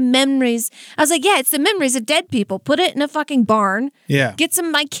 It's the memories. I was like, yeah, it's the memories of dead people. Put it in a fucking barn. Yeah. Get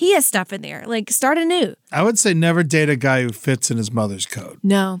some IKEA stuff in there. Like, start anew. I would say never date a guy who fits in his mother's coat.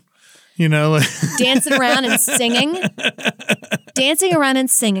 No. You know, like dancing around and singing. Dancing around and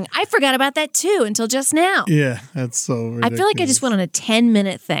singing. I forgot about that too until just now. Yeah, that's so ridiculous. I feel like I just went on a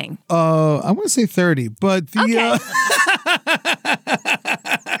 10-minute thing. I want to say 30, but the okay.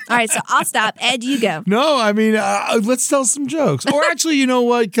 All right, so I'll stop. Ed, you go. No, I mean, let's tell some jokes. Or actually, you know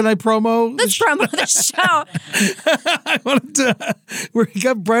what? Can I promo? Let's promo the show. I wanted to. We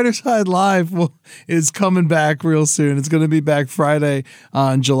got Brighter Side Live is coming back real soon. It's going to be back Friday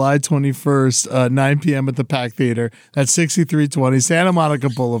on July 21st, 9 p.m. at the Pack Theater. That's 6320 Santa Monica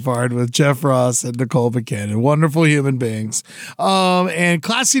Boulevard with Jeff Ross and Nicole Buchanan. Wonderful human beings. And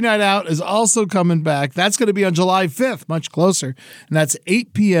Classy Night Out is also coming back. That's going to be on July 5th, much closer. And that's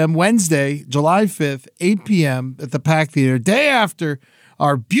 8 p.m. Wednesday, July 5th, 8 p.m. at the Pack Theater, day after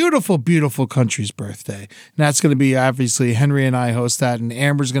our beautiful, beautiful country's birthday. And that's going to be, obviously, Henry and I host that, and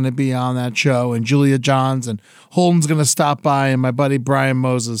Amber's going to be on that show, and Julia Johns and Holden's going to stop by, and my buddy Brian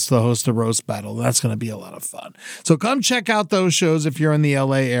Moses, the host of Roast Battle. That's going to be a lot of fun. So come check out those shows if you're in the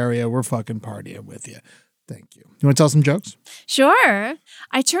LA area. We're fucking partying with you. Thank you. You want to tell some jokes? Sure.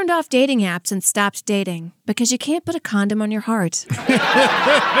 I turned off dating apps and stopped dating because you can't put a condom on your heart.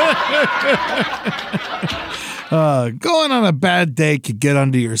 Going on a bad date could get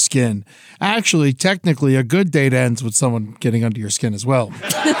under your skin. Actually, technically, a good date ends with someone getting under your skin as well.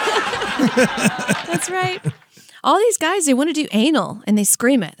 That's right. All these guys, they want to do anal, and they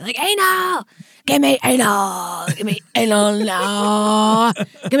scream it. They're like, anal! Give me anal! Give me anal now!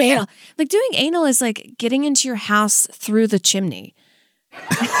 Give me anal! Like, doing anal is like getting into your house through the chimney.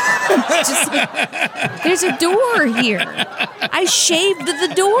 Just like, there's a door here. I shaved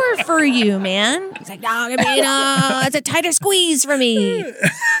the door for you, man. He's like, no, give me anal. It's a tighter squeeze for me.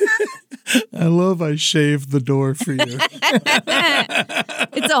 I love I shaved the door for you.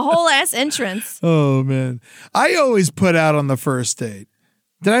 It's a whole ass entrance. Oh, man. I always put out on the first date.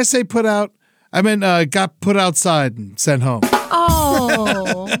 Did I say put out? I meant got put outside and sent home.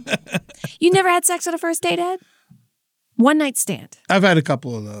 Oh. You never had sex on a first date, Ed? One night stand. I've had a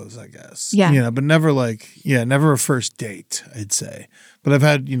couple of those, I guess. Yeah. You know, but never never a first date, I'd say. But I've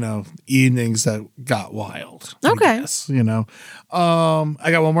had, evenings that got wild. Okay. I guess, I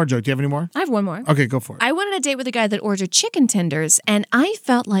got one more joke. Do you have any more? I have one more. Okay, go for it. I went on a date with a guy that ordered chicken tenders, and I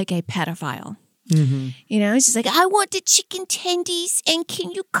felt like a pedophile. Mm-hmm. He's just like, I want the chicken tendies, and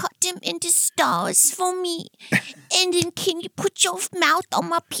can you cut them into stars for me? And then can you put your mouth on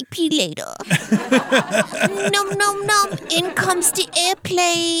my pee-pee later? Nom, nom, nom. In comes the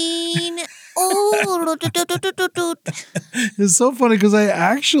airplane. Oh, It's so funny because I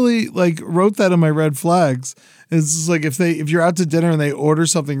actually like wrote that in my red flags. It's just like if you're out to dinner and they order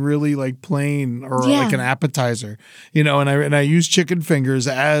something really like plain or like an appetizer, and I use chicken fingers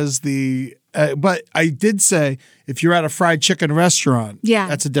as the. But I did say if you're at a fried chicken restaurant,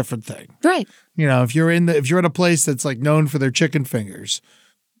 that's a different thing, right? If you're at a place that's like known for their chicken fingers,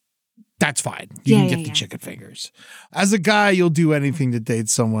 that's fine. You can get the chicken fingers. As a guy, you'll do anything to date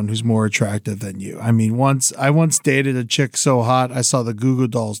someone who's more attractive than you. I mean, I once dated a chick so hot I saw the Goo Goo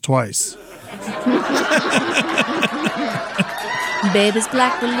Dolls twice. Baby's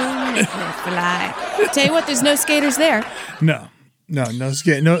black balloon make her fly. Tell you what, there's no skaters there. No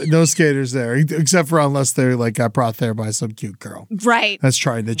skaters there, except for unless they're like got brought there by some cute girl. Right. That's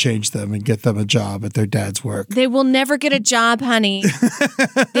trying to change them and get them a job at their dad's work. They will never get a job, honey.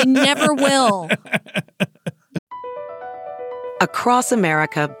 They never will. Across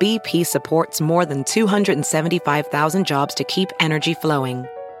America, BP supports more than 275,000 jobs to keep energy flowing.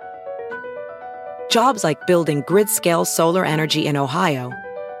 Jobs like building grid-scale solar energy in Ohio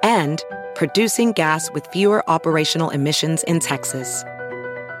and producing gas with fewer operational emissions in Texas.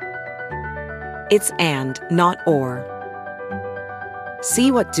 It's and, not or.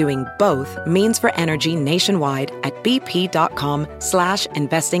 See what doing both means for energy nationwide at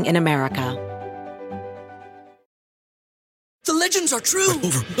bp.com/investing in America. The legends are true.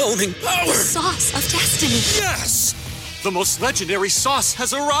 Overwhelming power! The sauce of destiny. Yes! The most legendary sauce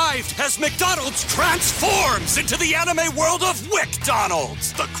has arrived as McDonald's transforms into the anime world of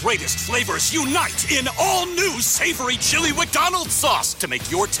WickDonald's. The greatest flavors unite in all new savory chili McDonald's sauce to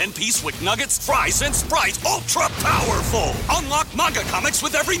make your 10-piece Wick Nuggets, fries, and Sprite ultra-powerful. Unlock manga comics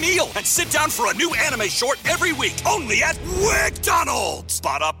with every meal and sit down for a new anime short every week only at WickDonald's.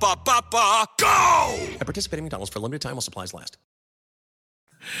 Ba-da-ba-ba-ba, go! At participating McDonald's for a limited time while supplies last.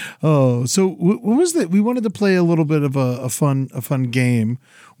 Oh, so what was that? We wanted to play a little bit of a fun game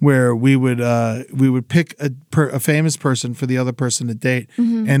where we would pick a famous person for the other person to date,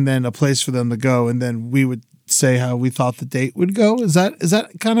 and then a place for them to go, and then we would say how we thought the date would go. Is that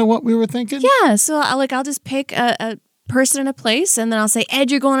kind of what we were thinking? Yeah. So I'll just pick a person and a place, and then I'll say,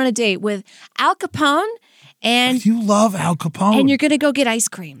 Ed, you're going on a date with Al Capone. And you love Al Capone. And you're going to go get ice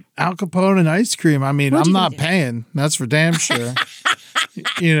cream. Al Capone and ice cream. I mean, I'm not paying. That's for damn sure.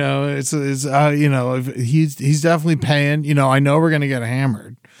 He's definitely paying. I know we're going to get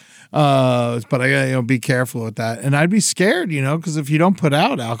hammered. But I gotta be careful with that. And I'd be scared, because if you don't put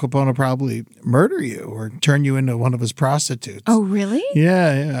out, Al Capone will probably murder you or turn you into one of his prostitutes. Oh, really?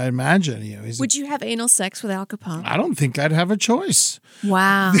 Yeah, I imagine. Would you have anal sex with Al Capone? I don't think I'd have a choice.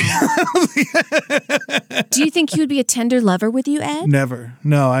 Wow. Do you think he would be a tender lover with you, Ed? Never.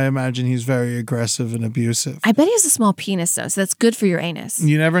 No, I imagine he's very aggressive and abusive. I bet he has a small penis, though, so that's good for your anus.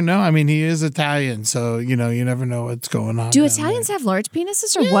 You never know. I mean, he is Italian, so, you never know what's going on. Do Italians have large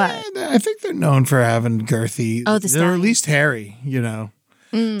penises or what? I think they're known for having girthy. Oh, they're at least hairy,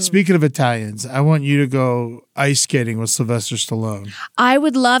 Speaking of Italians, I want you to go ice skating with Sylvester Stallone. I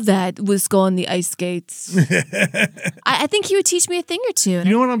would love that. Let's go on the ice skates. I think he would teach me a thing or two. You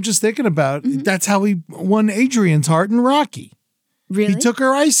know what I'm just thinking about? That's how he won Adrian's heart in Rocky. Really? He took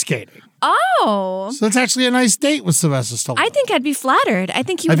her ice skating. Oh. So that's actually a nice date with Sylvester Stallone. I think I'd be flattered. I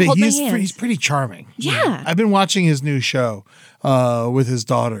think he would hold my hand. He's pretty charming. Yeah. I've been watching his new show with his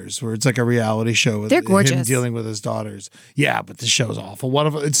daughters, where it's like a reality show with They're gorgeous. him dealing with his daughters. Yeah, but the show's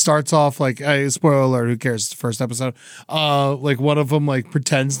awful. It starts off like, spoiler alert, who cares? It's the first episode. Like one of them like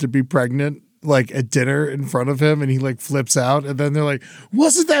pretends to be pregnant like at dinner in front of him, and he like flips out, and then they're like,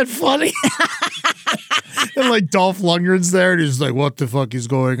 "Wasn't that funny?" And like Dolph Lundgren's there, and he's like, "What the fuck is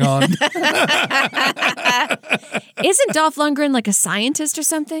going on?" Isn't Dolph Lundgren like a scientist or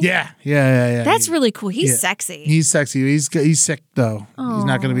something? Yeah. That's really cool. He's sexy. He's sexy. He's sick though. Aww. He's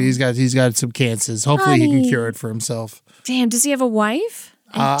not going to be. He's got some cancers. Hopefully, he can cure it for himself. Damn. Does he have a wife?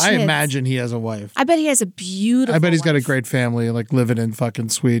 I imagine he has a wife. I bet he has a beautiful. I bet he's got a wife. great family, like living in fucking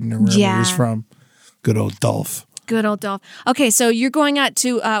Sweden or wherever he's from. Good old Dolph. Good old Dolph. Okay, so you're going out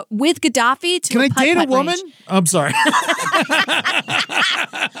to with Gaddafi to. Can I date a woman? Range. I'm sorry.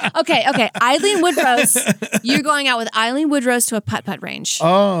 Okay. Eileen Woodrose. You're going out with Eileen Woodrose to a putt-putt range.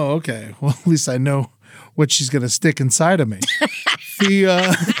 Oh, okay. Well, at least I know what she's going to stick inside of me.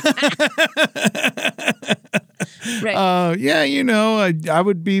 Right. I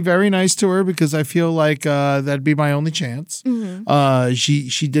would be very nice to her because I feel like that'd be my only chance. Mm-hmm.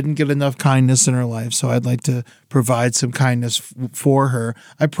 She didn't get enough kindness in her life, so I'd like to provide some kindness for her.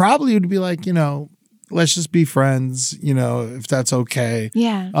 I probably would be like, let's just be friends, if that's okay.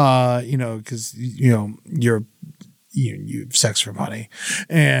 Yeah. Because you're you have sex for money,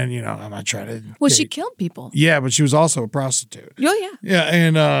 and I'm not trying to. Well, date. she killed people. Yeah, but she was also a prostitute. Oh yeah. Yeah,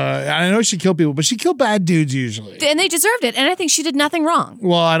 and I know she killed people, but she killed bad dudes usually, And they deserved it. And I think she did nothing wrong.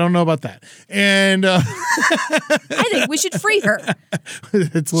 Well, I don't know about that, and I think we should free her.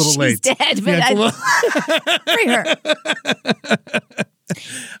 it's a little late. She's dead, but free her.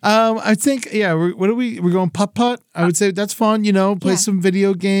 I think, we're going putt-putt. I would say that's fun, play some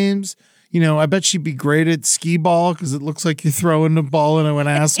video games. I bet she'd be great at skee ball because it looks like you're throwing the ball into an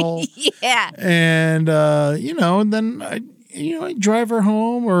asshole. Yeah. And, and then I'd drive her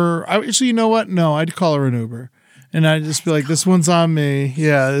home actually, you know what? No, I'd call her an Uber. And I'd just be like, this one's on me.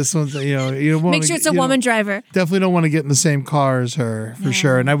 Yeah, this one's, Make sure it's a woman driver. Definitely don't want to get in the same car as her for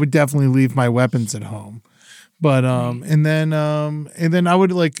sure. And I would definitely leave my weapons at home. But and then I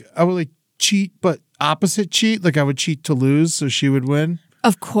would cheat, but opposite cheat. Like I would cheat to lose, so she would win.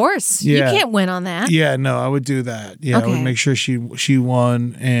 Of course, you can't win on that. Yeah, no, I would do that. Yeah, I would make sure she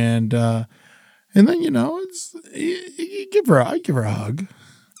won, and then you give her a hug.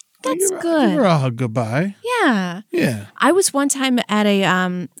 That's good. Give her a hug goodbye. Yeah, yeah. I was one time at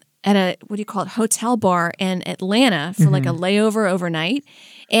a what do you call it, hotel bar in Atlanta for like a layover overnight,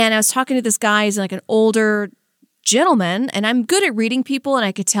 and I was talking to this guy. He's like an older gentleman, and I'm good at reading people, and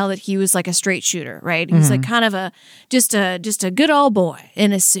I could tell that he was like a straight shooter, right? He was like kind of just a good old boy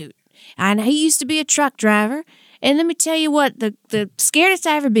in a suit, and he used to be a truck driver. And let me tell you what, the scaredest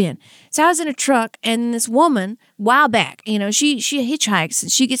I ever been. So I was in a truck, and this woman, a while back, she hitchhikes,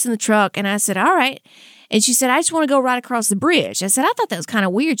 and she gets in the truck, and I said, all right. And she said, I just want to go right across the bridge. I said, I thought that was kind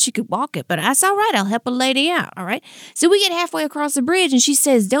of weird. She could walk it, but I said, all right, I'll help a lady out. All right. So we get halfway across the bridge, and she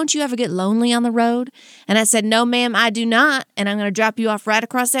says, don't you ever get lonely on the road? And I said, no, ma'am, I do not. And I'm going to drop you off right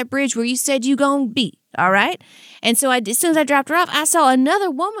across that bridge where you said you going to be. All right. And so as soon as I dropped her off, I saw another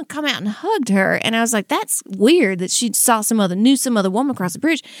woman come out and hugged her. And I was like, that's weird that she saw some other woman across the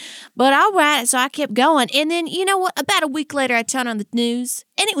bridge. But all right. So I kept going. And then, you know what? About a week later, I turned on the news,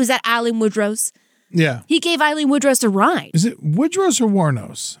 and it was at Eileen Woodrow's. Yeah. He gave Eileen Woodrow's a ride. Is it Woodrow's or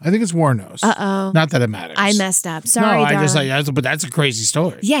Warnos? I think it's Warnos. Uh-oh. Not that it matters. I messed up. Sorry, no, but that's a crazy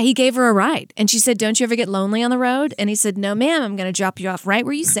story. Yeah, he gave her a ride. And she said, don't you ever get lonely on the road? And he said, no, ma'am, I'm going to drop you off right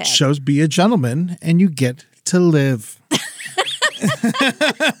where you said. Shows be a gentleman, and you get to live. How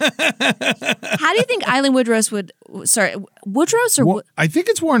do you think Eileen Woodrow's Woodrow's or I think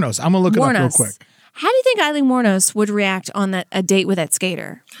it's Warnos. I'm going to look it up real quick. How do you think Eileen Wuornos would react on a date with that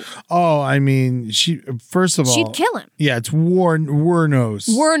skater? Oh, I mean, first of all, she'd kill him. Yeah, it's Wuornos.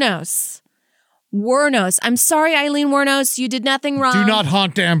 Wuornos. I'm sorry, Eileen Wuornos. You did nothing wrong. Do not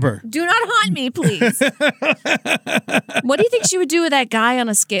haunt Amber. Do not haunt me, please. What do you think she would do with that guy on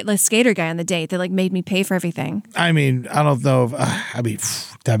the skater guy on the date that like made me pay for everything? I mean, I don't know. That'd be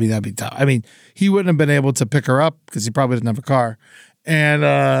tough. I mean, he wouldn't have been able to pick her up because he probably didn't have a car. And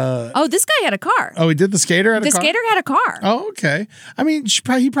this guy had a car. Oh, he did. The skater had a car. The skater had a car. Oh, okay. I mean,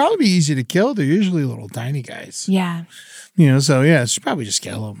 he'd probably be easy to kill. They're usually little tiny guys. Yeah. So yeah, she'd probably just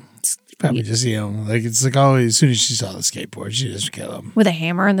kill him. Probably just, like it's like, oh, as soon as she saw the skateboard, she just kill him with a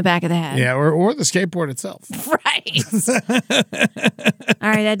hammer in the back of the head. Yeah, or the skateboard itself. Right.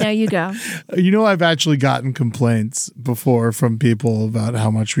 All right, Ed, now you go. I've actually gotten complaints before from people about how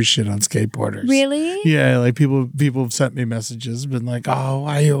much we shit on skateboarders. Really? Yeah, like people have sent me messages, been like, oh,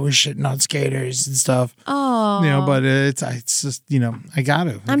 why are you always shitting on skaters and stuff? Oh, but it's just I got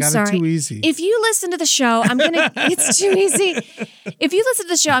to. I'm sorry. It too easy. If you listen to the show, it's too easy. If you listen to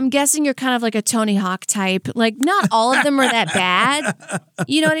the show, I'm guessing you're kind of like a Tony Hawk type. Like, not all of them are that bad.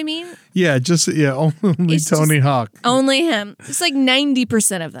 You know what I mean? Yeah, only Tony Hawk. Only him. It's like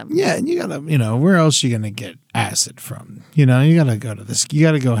 90% of them. Yeah, and you gotta, where else are you gonna get acid from? You gotta go to you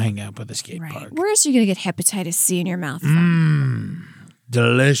gotta go hang out by the skate park. Where else are you gonna get hepatitis C in your mouth from?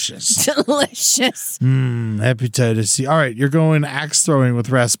 Delicious. Delicious. Hepatitis C. All right, you're going axe throwing with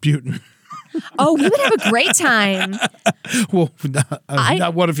Rasputin. Oh, we would have a great time. Well,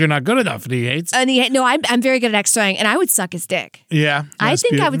 what if you're not good enough and he hates? I'm very good at axe throwing, and I would suck his dick. Yeah, I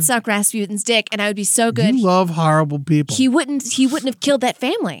think I would suck Rasputin's dick, and I would be so good. You love horrible people. He wouldn't have killed that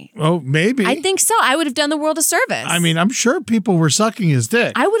family. Oh, maybe. I think so. I would have done the world a service. I mean, I'm sure people were sucking his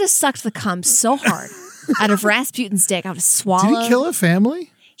dick. I would have sucked the cum so hard out of Rasputin's dick. I would have swallowed. Did he kill a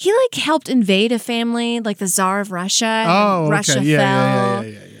family? He helped invade a family, like the Tsar of Russia. Oh, okay. Russia fell. Yeah.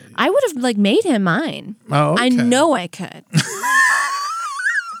 I would have made him mine. Oh, okay. I know I could.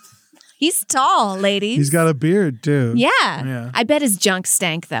 He's tall, ladies. He's got a beard, too. Yeah. I bet his junk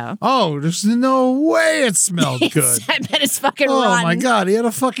stank, though. Oh, there's no way it smelled good. I bet it's fucking Oh, rotten. my God. He had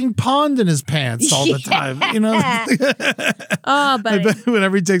a fucking pond in his pants all the time. You know? Oh, buddy. I bet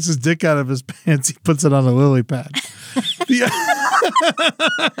whenever he takes his dick out of his pants, he puts it on a lily pad. We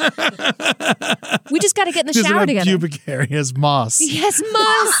just got to get in the Doesn't shower have together. pubic hair. He has moss. Yes,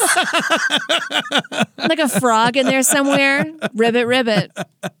 moss. Like a frog in there somewhere. Ribbit.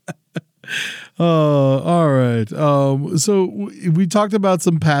 Oh, all right. So we talked about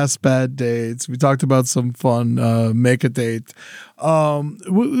some past bad dates. We talked about some fun make a date.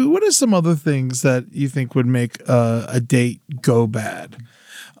 What are some other things that you think would make a date go bad?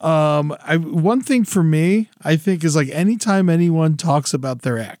 One thing for me, I think, is like anytime anyone talks about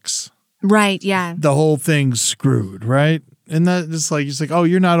their ex, Right, yeah. the whole thing's screwed, right? And that it's like, oh,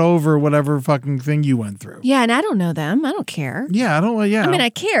 you're not over whatever fucking thing you went through. Yeah, and I don't know them. I don't care. Yeah, I don't. Yeah, I mean,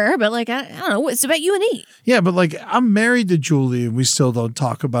 I care, but like, I don't know. It's about you and E. yeah, but like, I'm married to Julie, and we still don't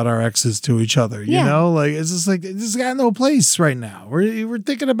talk about our exes to each other. You Yeah. know, like it's just like this got no place right now. We're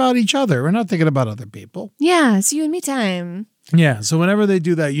thinking about each other. We're not thinking about other people. Yeah, it's you and me time. Yeah. So whenever they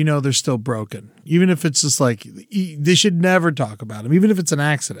do that, you know they're still broken. Even if it's just like they should never talk about them, even if it's an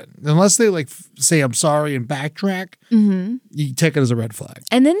accident, unless they like say I'm sorry and backtrack. Mm-hmm. You take it as a red flag.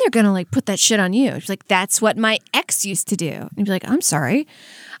 And then they're going to like put that shit on you. It's like, that's what my ex used to do. And you'd be like, I'm sorry.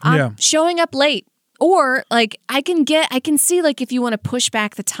 Yeah. Showing up late. Or like I can see like if you want to push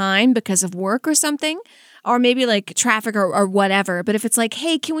back the time because of work or something, or maybe like traffic or whatever. But if it's like,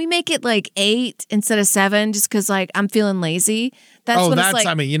 hey, can we make it like 8 instead of 7 just because like I'm feeling lazy? That's when it's like,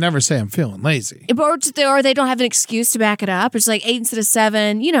 I mean, you never say I'm feeling lazy. or they don't have an excuse to back it up. It's like 8 instead of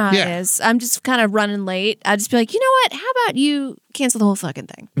 7. You know how Yeah. it is. I'm just kind of running late. I'd just be like, you know what? How about you cancel the whole fucking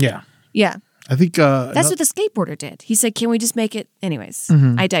thing? Yeah. Yeah. I think That's what the skateboarder did. He said, can we just make it? Anyways,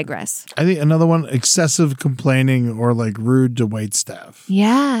 Mm-hmm. I digress. I think another one, excessive complaining or like rude to wait staff.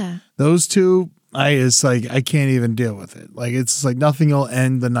 Yeah. Those two, it's like I can't even deal with it. Like it's like nothing will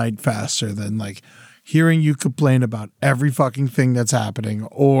end the night faster than like hearing you complain about every fucking thing that's happening,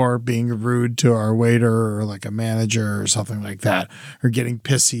 or being rude to our waiter or like a manager or something like that, or getting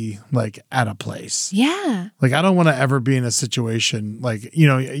pissy like at a place. Yeah. Like I don't want to ever be in a situation like, you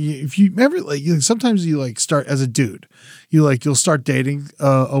know, if you ever like sometimes you like start as a dude, you'll start dating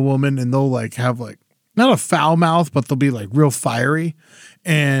a woman and they'll like have like not a foul mouth, but they'll be like real fiery.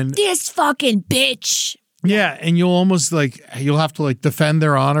 And This fucking bitch. yeah, and you'll almost like you'll have to like defend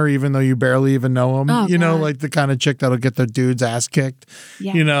their honor even though you barely even know them. Oh, you know, God. like the kind of chick that'll get their dude's ass kicked.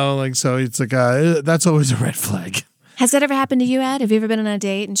 Yeah. You know, like so it's like that's always a red flag. Has that ever happened to you, Ed? Have you ever been on a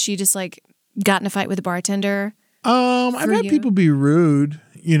date and she just like got in a fight with a bartender? I've For had you? people be rude,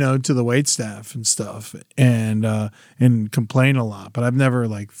 you know, to the wait staff and stuff, and complain a lot, but I've never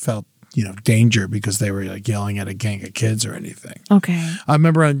like felt, you know, danger because they were like yelling at a gang of kids or anything. Okay. I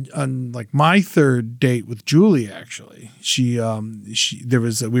remember on like my third date with Julie, actually, we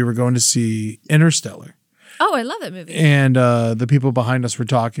were going to see Interstellar. Oh, I love that movie. And the people behind us were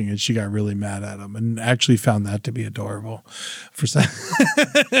talking, and she got really mad at him, and actually found that to be adorable. For some,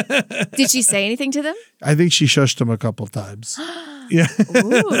 Did she say anything to them? I think she shushed him a couple times. Yeah,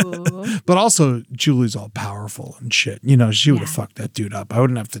 Ooh. but also Julie's all powerful and shit. You know, she would have fucked that dude up. I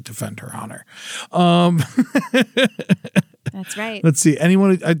wouldn't have to defend her honor. That's right. Let's see.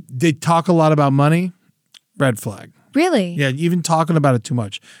 Anyone? They talk a lot about money. Red flag. Really? Yeah, even talking about it too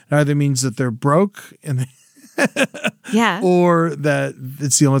much. It either means that they're broke and Yeah. or that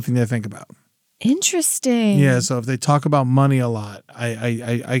it's the only thing they think about. Interesting. Yeah, so if they talk about money a lot,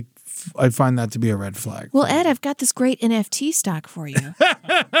 I find that to be a red flag. Well, Ed, I've got this great NFT stock for you.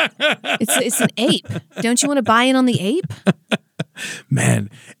 It's an ape. Don't you want to buy in on the ape? Man,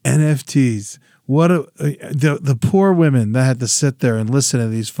 NFTs. What the poor women that had to sit there and listen to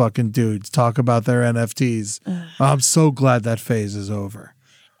these fucking dudes talk about their NFTs. I'm so glad that phase is over.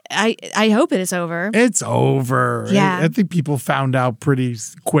 I hope it is over. It's over. Yeah. I think people found out pretty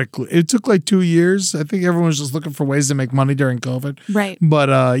quickly. It took like 2 years. I think everyone was just looking for ways to make money during COVID. Right.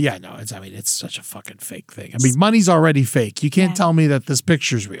 But yeah, no, it's such a fucking fake thing. I mean, money's already fake. You can't tell me that this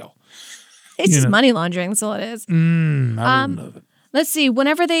picture's real. It's just money laundering. That's all it is. I wouldn't know that. Let's see.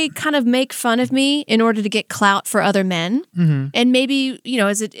 Whenever they kind of make fun of me in order to get clout for other men, and maybe, you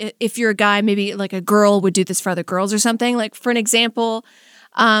know, if you're a guy, maybe like a girl would do this for other girls or something. Like for an example,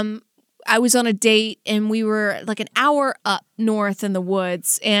 I was on a date and we were like an hour up north in the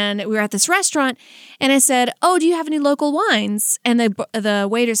woods, and we were at this restaurant, and I said, "Oh, do you have any local wines?" And the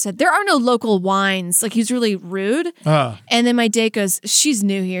waiter said, "There are no local wines." Like he was really rude. And then my date goes, "She's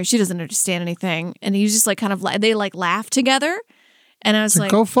new here. She doesn't understand anything." And he was just like kind of they like laughed together. And I was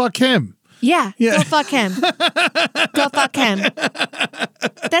like, go fuck him. Yeah, go fuck him. Go fuck him.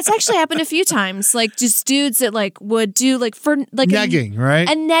 That's actually happened a few times. Like just dudes that like would do like for like negging, right?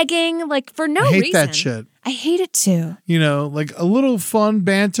 And negging like for no I hate reason. that shit. I hate it too. You know, like a little fun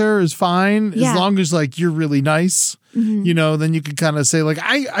banter is fine as long as like you're really nice. You know, then you can kind of say like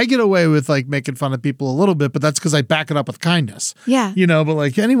I get away with like making fun of people a little bit, but that's because I back it up with kindness. Yeah. You know, but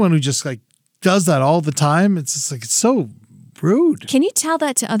like anyone who just like does that all the time, it's just like it's so rude. Can you tell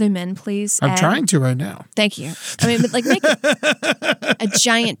that to other men, please? I'm trying to right now. Thank you. I mean, like make a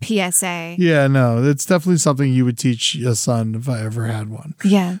giant PSA. Yeah, no, it's definitely something you would teach a son if I ever had one.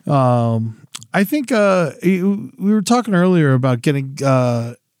 Yeah. I think we were talking earlier about getting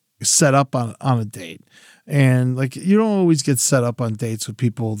set up on a date. And like you don't always get set up on dates with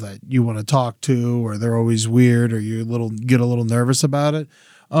people that you want to talk to, or they're always weird, or you get a little nervous about it.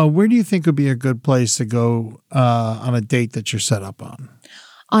 Where do you think would be a good place to go on a date that you're set up on?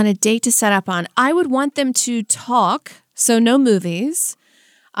 On a date to set up on, I would want them to talk, so no movies.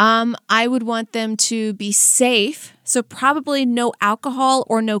 I would want them to be safe, so probably no alcohol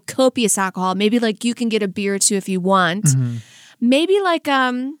or no copious alcohol. Maybe like you can get a beer or two if you want. Maybe like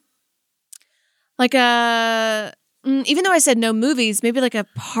a even though I said no movies, maybe like a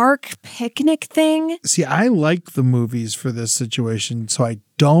park picnic thing. See, I like the movies for this situation, so I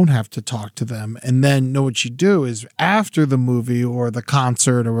don't have to talk to them. And then know what you do is after the movie or the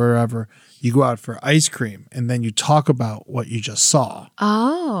concert or wherever, you go out for ice cream and then you talk about what you just saw.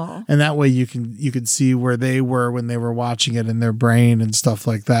 Oh. And that way you can see where they were when they were watching it in their brain and stuff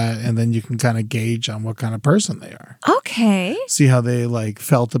like that. And then you can kind of gauge on what kind of person they are. Okay. See how they like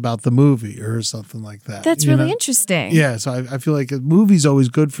felt about the movie or something like that. That's really interesting. Yeah. So I feel like a movie's always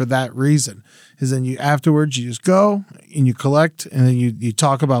good for that reason. Is then you afterwards you just go and you collect and then you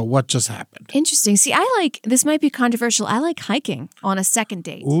talk about what just happened. Interesting. See, this might be controversial. I like hiking on a second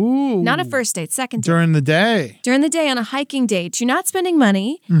date. Ooh. Not a first date, second date. During the day. During the day on a hiking date. You're not spending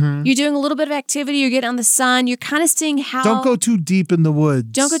money. You're doing a little bit of activity. You're getting on the sun. You're kind of seeing how. Don't go too deep in the woods.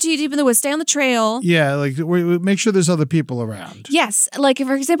 Don't go too deep in the woods. Stay on the trail. Yeah, like make sure there's other people around. Yes. Like,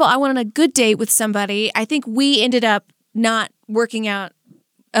 for example, I went on a good date with somebody. I think we ended up not working out.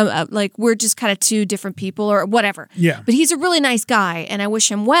 Like we're just kind of two different people or whatever. Yeah. But he's a really nice guy and I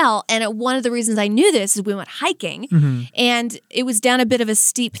wish him well. And one of the reasons I knew this is we went hiking and it was down a bit of a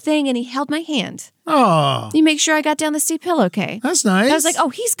steep thing and he held my hand. Oh. You make sure I got down the steep hill okay. That's nice. I was like, oh,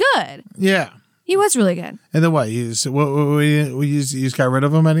 he's good. Yeah. He was really good. And then what? You just got rid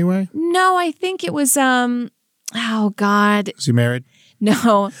of him anyway? No, I think it was, oh God. Was he married?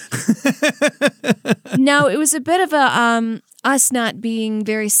 No. No, it was a bit of a, us not being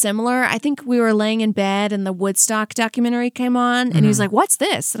very similar. I think we were laying in bed and the Woodstock documentary came on and he was like, what's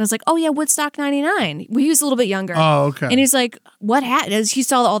this? And I was like, oh yeah, Woodstock 99. Well, he was a little bit younger. Oh, okay. And he's like, what happened? He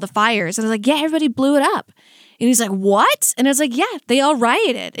saw all the fires. And I was like, yeah, everybody blew it up. And he's like, what? And I was like, yeah, they all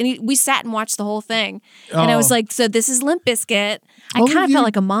rioted. And we sat and watched the whole thing. And I was like, so this is Limp Bizkit. I kind of felt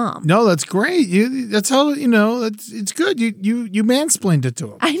like a mom. No, that's great. That's how, it's good. You mansplained it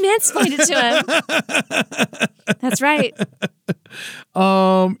to him. I mansplained it to him. That's right.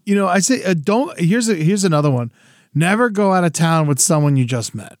 I say don't. Here's another one. Never go out of town with someone you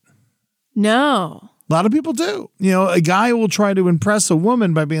just met. No. A lot of people do. A guy will try to impress a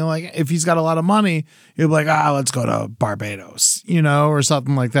woman by being like, if he's got a lot of money, he'll be like, let's go to Barbados, or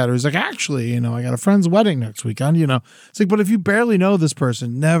something like that. Or he's like, actually, I got a friend's wedding next weekend, It's like, but if you barely know this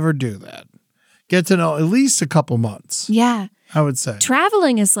person, never do that. Get to know at least a couple months. Yeah. I would say.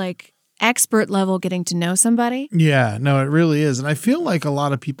 Traveling is like expert level getting to know somebody. Yeah, no, it really is. And I feel like a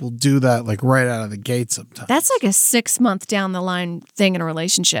lot of people do that like right out of the gate sometimes. That's like a 6-month down the line thing in a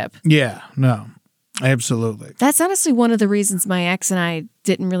relationship. Yeah, no. Absolutely. That's honestly one of the reasons my ex and I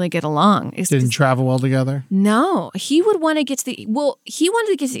didn't really get along. Didn't travel well together? No. He would want to get to he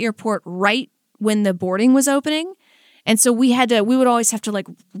wanted to get to the airport right when the boarding was opening. And so we would always have to like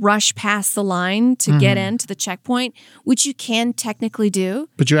rush past the line to get into the checkpoint, which you can technically do.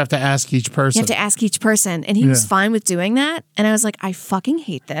 But you have to ask each person. You have to ask each person. And he was fine with doing that. And I was like, I fucking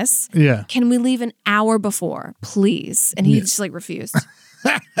hate this. Yeah. Can we leave an hour before, please? And he just like refused.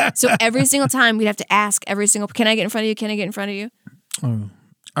 So every single time we'd have to ask can I get in front of you? Can I get in front of you? Oh.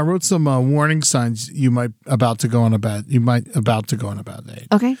 I wrote some warning signs you might about to go on a bad date.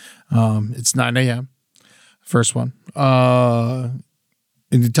 Okay. It's 9 a.m. First one. And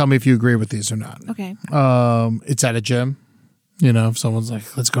you tell me if you agree with these or not. Okay. It's at a gym. If someone's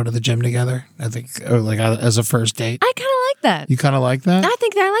like, let's go to the gym together. I think, or like as a first date. I kind of like that. You kind of like that? I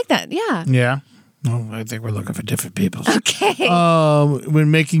think that I like that. Yeah. Yeah. Oh, I think we're looking for different people. Okay. When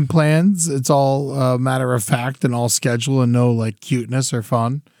making plans, it's all matter of fact and all schedule and no like cuteness or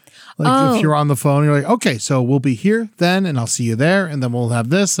fun. Like if you're on the phone, you're like, okay, so we'll be here then, and I'll see you there, and then we'll have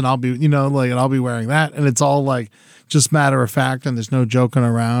this, and I'll be, and I'll be wearing that, and it's all like just matter of fact, and there's no joking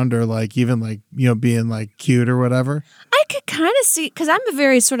around or like even like being like cute or whatever. I could kind of see, because I'm a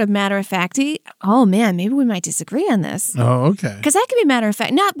very sort of matter of facty. Oh man, maybe we might disagree on this. Oh, okay. Because I can be matter of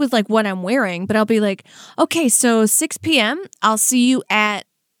fact, not with like what I'm wearing, but I'll be like, okay, so 6 p.m. I'll see you at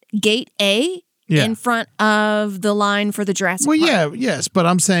gate A. Yeah. In front of the line for the Jurassic Park. Yes, but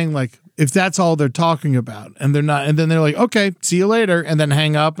I'm saying like if that's all they're talking about, and they're not, and then they're like, okay, see you later, and then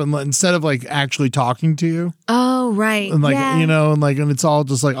hang up, and instead of like actually talking to you. Oh, right. And like yeah. and it's all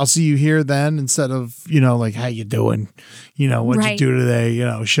just like I'll see you here then, instead of like how you doing, what'd you do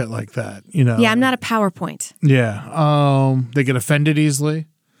today, shit like that. Yeah, I'm not a PowerPoint. Yeah. They get offended easily.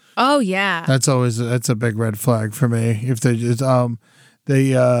 Oh yeah. That's a big red flag for me. If they just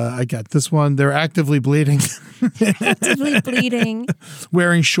I got this one. They're actively bleeding. Actively bleeding.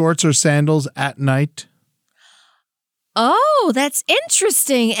 Wearing shorts or sandals at night. Oh, that's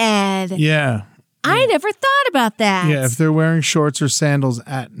interesting, Ed. Yeah. I never thought about that. Yeah, if they're wearing shorts or sandals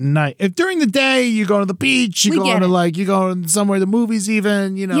at night. If during the day you go to the beach, you go somewhere, the movies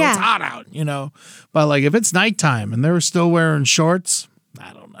even, it's hot out, But like if it's nighttime and they're still wearing shorts,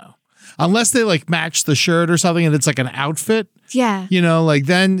 I don't know. Unless they like match the shirt or something and it's like an outfit. Yeah. Like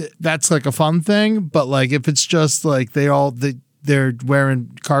then that's like a fun thing. But like if it's just like they're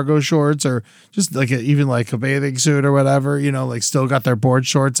wearing cargo shorts or just like even like a bathing suit or whatever, like still got their board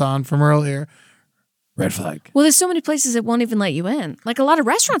shorts on from earlier. Red flag. Well, there's so many places that won't even let you in. Like a lot of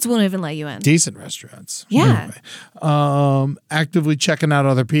restaurants won't even let you in. Decent restaurants. Yeah. Anyway. Actively checking out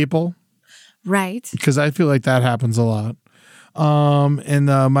other people. Right. Because I feel like that happens a lot. And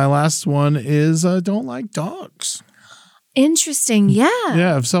my last one is don't like dogs. Interesting. Yeah.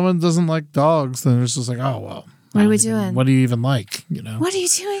 Yeah. If someone doesn't like dogs, then it's just like, oh, well. What are we doing? What do you even like? What are you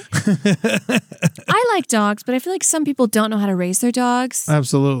doing? I like dogs, but I feel like some people don't know how to raise their dogs.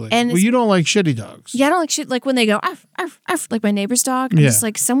 Absolutely. And you don't like shitty dogs. Yeah, I don't like shit. Like when they go, arf, arf, arf, like my neighbor's dog. I'm just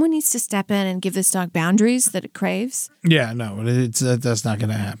like, someone needs to step in and give this dog boundaries that it craves. Yeah, no, that's not going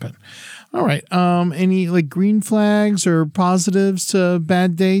to happen. All right. Any like green flags or positives to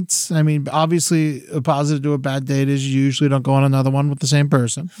bad dates? I mean, obviously, a positive to a bad date is you usually don't go on another one with the same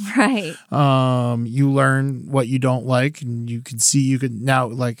person. Right. You learn what you don't like, and you could now,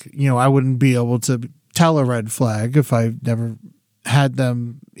 like, I wouldn't be able to tell a red flag if I never had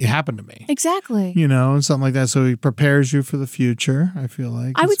them happen to me. Exactly. And something like that. So he prepares you for the future, I feel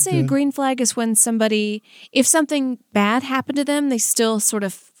like. I would say a green flag is when somebody, if something bad happened to them, they still sort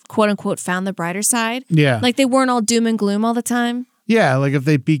of quote unquote found the brighter side. Yeah. Like they weren't all doom and gloom all the time. Yeah, like if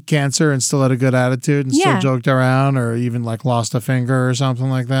they beat cancer and still had a good attitude and still joked around, or even like lost a finger or something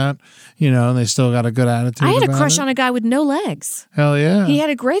like that, and they still got a good attitude. I had a crush on a guy with no legs. Hell yeah. He had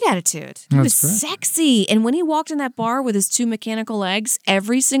a great attitude. He was sexy. And when he walked in that bar with his 2 mechanical legs,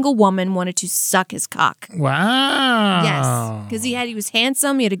 every single woman wanted to suck his cock. Wow. Yes. Because he was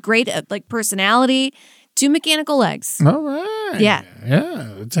handsome. He had a great personality. 2 mechanical legs. All right. Yeah.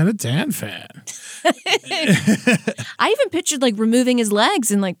 Yeah. Lieutenant Dan fan. I even pictured like removing his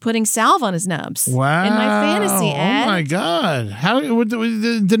legs and like putting salve on his nubs. Wow. In my fantasy, Ed. Oh my God. How it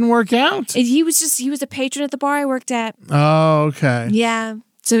didn't work out? He was a patron at the bar I worked at. Oh, okay. Yeah.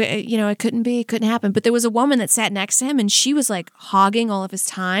 So, it couldn't happen. But there was a woman that sat next to him and she was like hogging all of his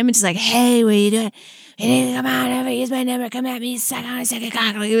time. And she's like, hey, what are you doing? You didn't come on over, use my number, come at me, suck on a second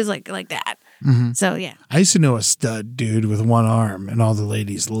cock. He was like that. Mm-hmm. So, yeah. I used to know a stud dude with one arm, and all the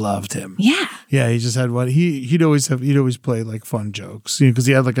ladies loved him. Yeah. Yeah, he just had one. He'd always play like fun jokes, because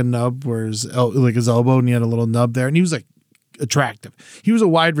he had like a nub where his elbow, and he had a little nub there, and he was like attractive. He was a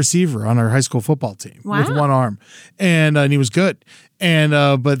wide receiver on our high school football team with one arm, and he was good. And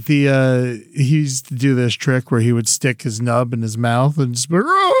but he used to do this trick where he would stick his nub in his mouth and just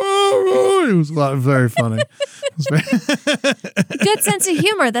it was very funny. Good sense of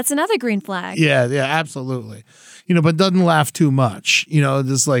humor. That's another green flag. Yeah, absolutely. But doesn't laugh too much.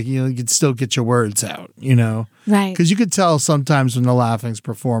 Just like, you could still get your words out, Right. Because you could tell sometimes when the laughing's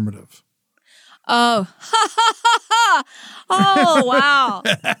performative. Oh, oh, wow.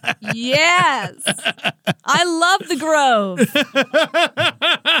 Yes. I love the Grove.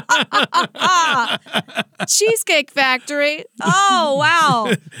 Cheesecake Factory. Oh,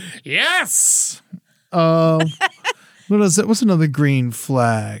 wow. Yes. What is it? What's another green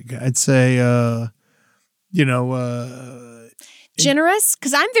flag? I'd say, Generous,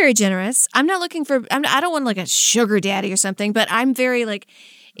 because I'm very generous. I'm not looking for, I don't want like a sugar daddy or something, but I'm very like,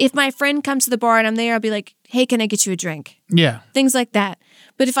 if my friend comes to the bar and I'm there, I'll be like, hey, can I get you a drink? Yeah. Things like that.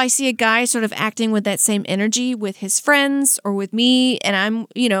 But if I see a guy sort of acting with that same energy with his friends or with me, and I'm,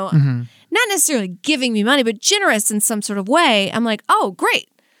 not necessarily giving me money, but generous in some sort of way, I'm like, oh, great.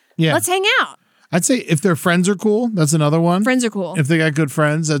 Yeah. Let's hang out. I'd say if their friends are cool, that's another one. Friends are cool. If they got good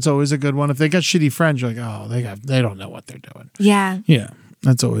friends, that's always a good one. If they got shitty friends, you're like, oh, they don't know what they're doing. Yeah. Yeah.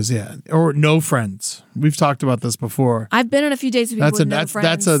 That's always, or no friends. We've talked about this before. I've been on a few dates with people with no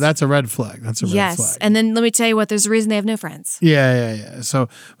friends. That's a red flag. That's a red flag. Yes. And then let me tell you what, there's a reason they have no friends. Yeah. So,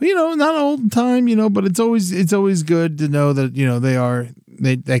 not all the time, but it's always good to know that,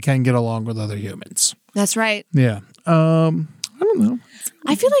 they can get along with other humans. That's right. Yeah. I don't know.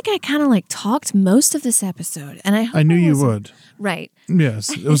 I feel like I kind of like talked most of this episode, and I knew you would. Right.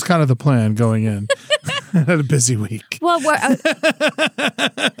 Yes, it was kind of the plan going in. I had a busy week. Well, weren't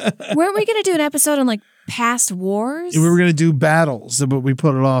we going to do an episode on like past wars? We were going to do battles, but we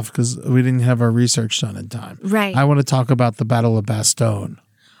put it off because we didn't have our research done in time. Right. I want to talk about the Battle of Bastogne.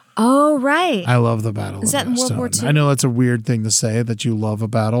 Oh, right. I love the Battle of Bastogne. Is that in World War II? I know that's a weird thing to say, that you love a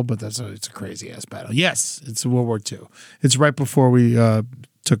battle, but it's a crazy-ass battle. Yes, it's World War II. It's right before we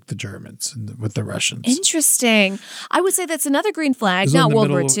took the Germans with the Russians. Interesting. I would say that's another green flag, not World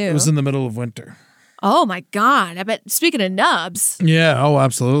War II. It was in the middle of winter. Oh, my God. I bet, speaking of nubs. Yeah, oh,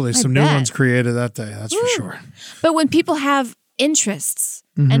 absolutely. Some new ones created that day, that's for sure. But when people have interests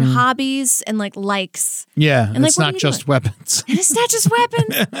and hobbies and likes. Yeah, and it's not just weapons. And it's not just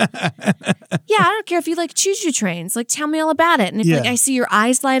weapons. Yeah, I don't care if you like choo-choo trains. Like, tell me all about it. And if I see your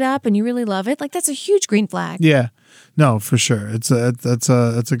eyes light up and you really love it, that's a huge green flag. Yeah, no, for sure. It's a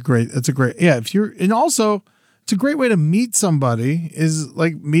great. Yeah, and also it's a great way to meet somebody is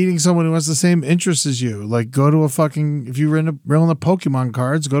like meeting someone who has the same interests as you. Like, go to if you're into the Pokemon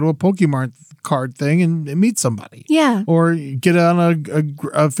cards, go to a Pokemon card thing and meet somebody. Yeah. Or get on a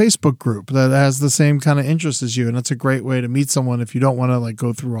Facebook group that has the same kind of interests as you. And that's a great way to meet someone if you don't want to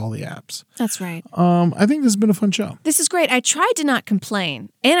go through all the apps. That's right. I think this has been a fun show. This is great. I tried to not complain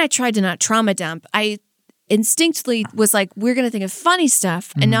and I tried to not trauma dump. I instinctively was like, we're going to think of funny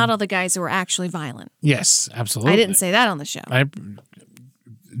stuff and not all the guys who were actually violent. Yes, absolutely. I didn't say that on the show.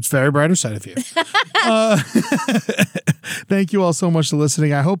 It's very brighter side of you. Thank you all so much for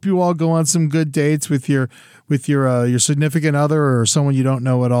listening. I hope you all go on some good dates with your significant other or someone you don't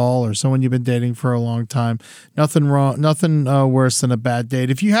know at all or someone you've been dating for a long time. Nothing worse than a bad date.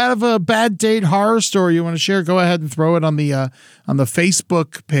 If you have a bad date horror story you want to share, go ahead and throw it on the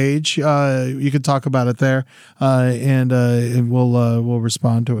Facebook page. You can talk about it there, and we'll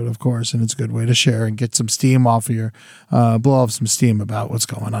respond to it, of course. And it's a good way to share and get some steam off of your blow off some steam about what's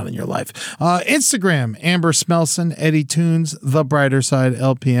going on in your life. Instagram, Amber Smelson, Eddie Tunes, The Brighter Side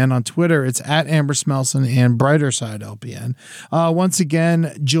LPN. On Twitter, it's at Amber Smelson and Brighter Side LPN. Once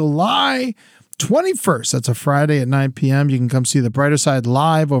again, July 21st, that's a Friday at 9 p.m. You can come see The Brighter Side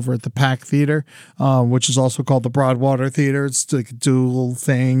live over at the Pack Theater, which is also called the Broadwater Theater. It's like a dual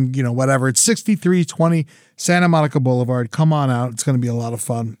thing, whatever. It's 6320 Santa Monica Boulevard. Come on out. It's going to be a lot of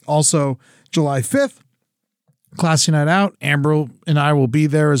fun. Also, July 5th, Classy Night Out. Amber and I will be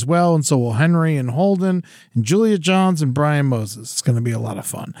there as well, and so will Henry and Holden and Julia Johns and Brian Moses. It's going to be a lot of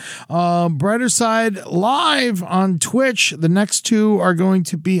fun. Brighter Side live on Twitch. The next two are going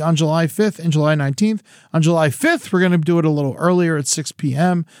to be on July 5th and July 19th. On July 5th, we're going to do it a little earlier at 6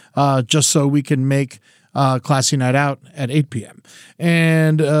 p.m. Just so we can make Classy Night Out at 8 p.m.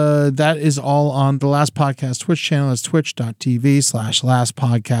 And that is all on the Last Podcast Twitch channel. It's twitch.tv/Last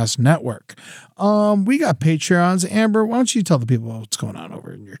Podcast Network. We got Patreons. Amber, why don't you tell the people what's going on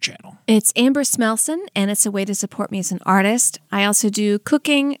over in your channel? It's Amber Smelson, and it's a way to support me as an artist. I also do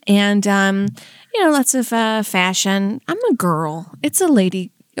cooking and, lots of fashion. I'm a girl. It's a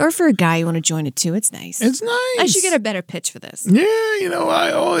lady. Or for a guy you want to join it too, it's nice. It's nice. I should get a better pitch for this. Yeah,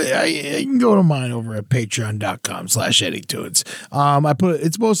 I can go to mine over at patreon.com/EddieTunes.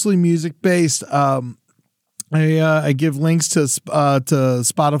 It's mostly music based. I give links to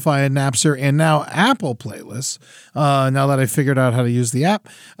Spotify and Napster and now Apple playlists. Now that I figured out how to use the app,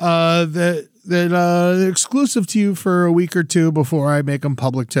 that exclusive to you for a week or two before I make them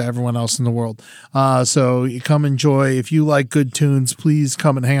public to everyone else in the world. So you come enjoy. If you like good tunes, please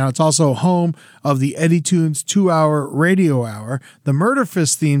come and hang out. It's also home of the Eddie Tunes 2-hour radio hour. The Murder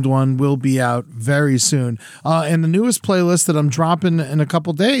Fist themed one will be out very soon. And the newest playlist that I'm dropping in a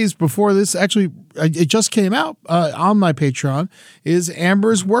couple days before this, actually, it just came out on my Patreon, is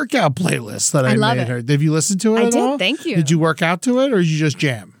Amber's workout playlist that I love made it. her. Have you listened to it at all? I did, thank you. Did you work out to it or did you just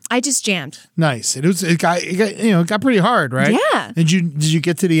jam? I just jammed. Nice. It got pretty hard, right? Yeah. Did you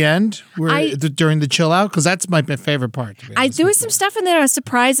get to the end during the chill out? Because that's my favorite part. There was some stuff in there. I was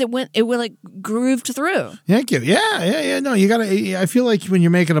surprised it like grooved through. Thank you. Yeah. No, you gotta. I feel like when you're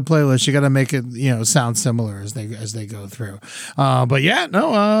making a playlist, you gotta make it sound similar as they go through. But yeah,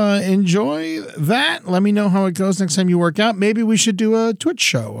 no. Enjoy that. Let me know how it goes next time you work out. Maybe we should do a Twitch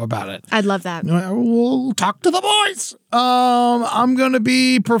show about it. I'd love that. We'll talk to the boys. I'm going to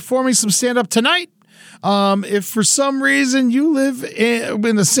be performing some stand-up tonight. If for some reason you live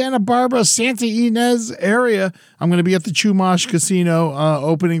in the Santa Barbara, Santa Ynez area, I'm going to be at the Chumash Casino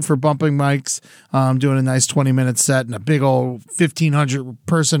opening for Bumping Mics. Doing a nice 20-minute set in a big old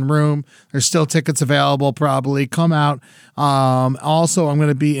 1,500-person room. There's still tickets available, probably. Come out. Also, I'm going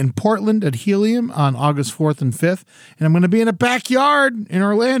to be in Portland at Helium on August 4th and 5th. And I'm going to be in a backyard in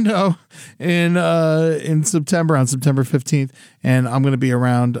Orlando in September, on September 15th. And I'm going to be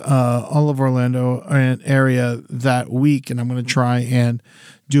around all of Orlando area that week. And I'm going to try and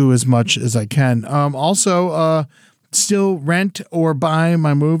do as much as I can. Still rent or buy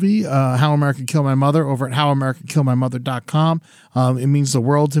my movie, How America Killed My Mother, over at howamericakilledmymother.com. It means the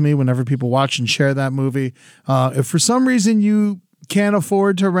world to me whenever people watch and share that movie. If for some reason you can't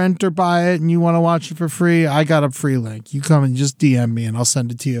afford to rent or buy it and you want to watch it for free, I got a free link. You come and just DM me and I'll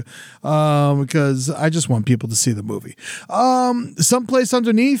send it to you because I just want people to see the movie. Someplace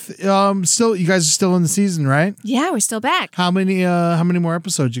Underneath, you guys are still in the season, right? Yeah, we're still back. How many more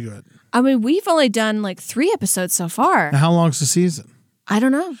episodes you got? I mean, we've only done like 3 episodes so far. Now, how long's the season? I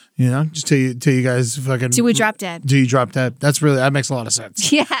don't know. Just till you guys fucking... Till we drop dead. Do you drop dead? That makes a lot of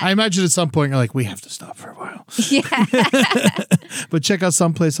sense. Yeah. I imagine at some point you're like, we have to stop for a while. Yeah. But check out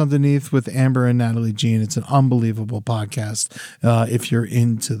Someplace Underneath with Amber and Natalie Jean. It's an unbelievable podcast. If you're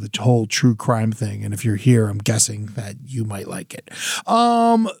into the whole true crime thing, and if you're here, I'm guessing that you might like it.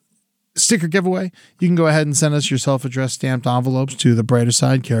 Sticker giveaway. You can go ahead and send us your self-addressed stamped envelopes to The Brighter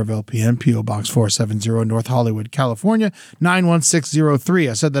Side, care of LPN, P.O. Box 470, North Hollywood, California, 91603.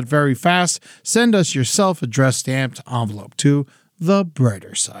 I said that very fast. Send us your self-addressed stamped envelope to The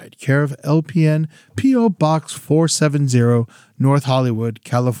Brighter Side, care of LPN, P.O. Box 470, North Hollywood,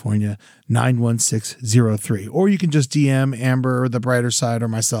 California, 91603. Or you can just DM Amber or The Brighter Side or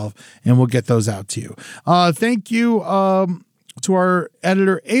myself, and we'll get those out to you. Thank you to our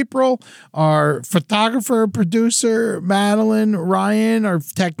editor, April, our photographer, producer, Madeline, Ryan, our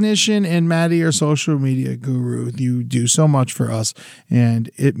technician, and Maddie, our social media guru. You do so much for us, and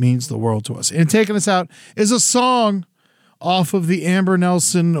it means the world to us. And taking us out is a song off of the Amber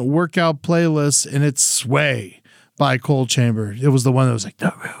Nelson workout playlist, and it's Sway by Cold Chamber. It was the one that was like,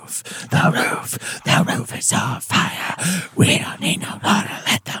 the roof is on fire. We don't need no water.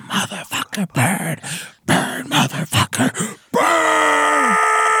 Let the motherfucker burn. Burn, motherfucker. Burn!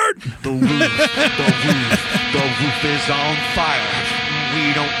 The roof is on fire.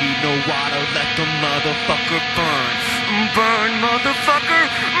 We don't need no water. Let the motherfucker burn. Burn, motherfucker.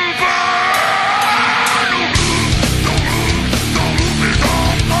 Burn! The roof is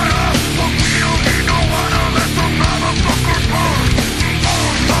on fire. We don't need no water. Let the motherfucker burn.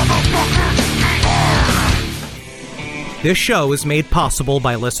 Burn, motherfucker. Burn! This show is made possible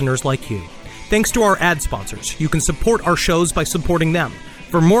by listeners like you. Thanks to our ad sponsors, you can support our shows by supporting them.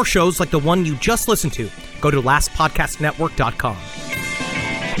 For more shows like the one you just listened to, go to lastpodcastnetwork.com.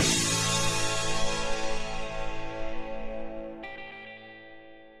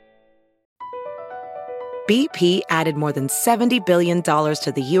 BP added more than $70 billion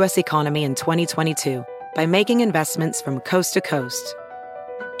to the U.S. economy in 2022 by making investments from coast to coast.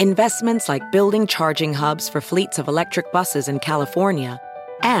 Investments like building charging hubs for fleets of electric buses in California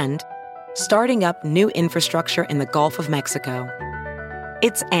and starting up new infrastructure in the Gulf of Mexico.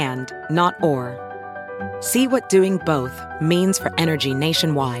 It's and, not or. See what doing both means for energy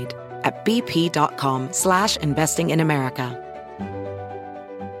nationwide at bp.com/investing in America.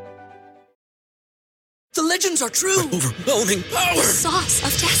 The legends are true. Overwhelming power! The sauce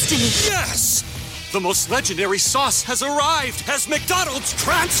of destiny. Yes! The most legendary sauce has arrived as McDonald's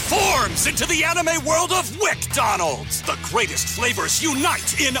transforms into the anime world of WickDonald's. The greatest flavors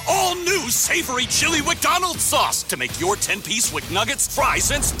unite in all new savory chili McDonald's sauce to make your 10-piece Wick Nuggets,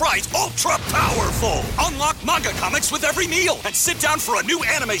 fries, and Sprite ultra-powerful. Unlock manga comics with every meal and sit down for a new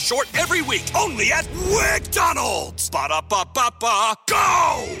anime short every week only at WickDonald's. Ba-da-ba-ba-ba,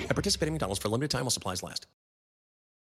 go! At participating McDonald's for a limited time while supplies last.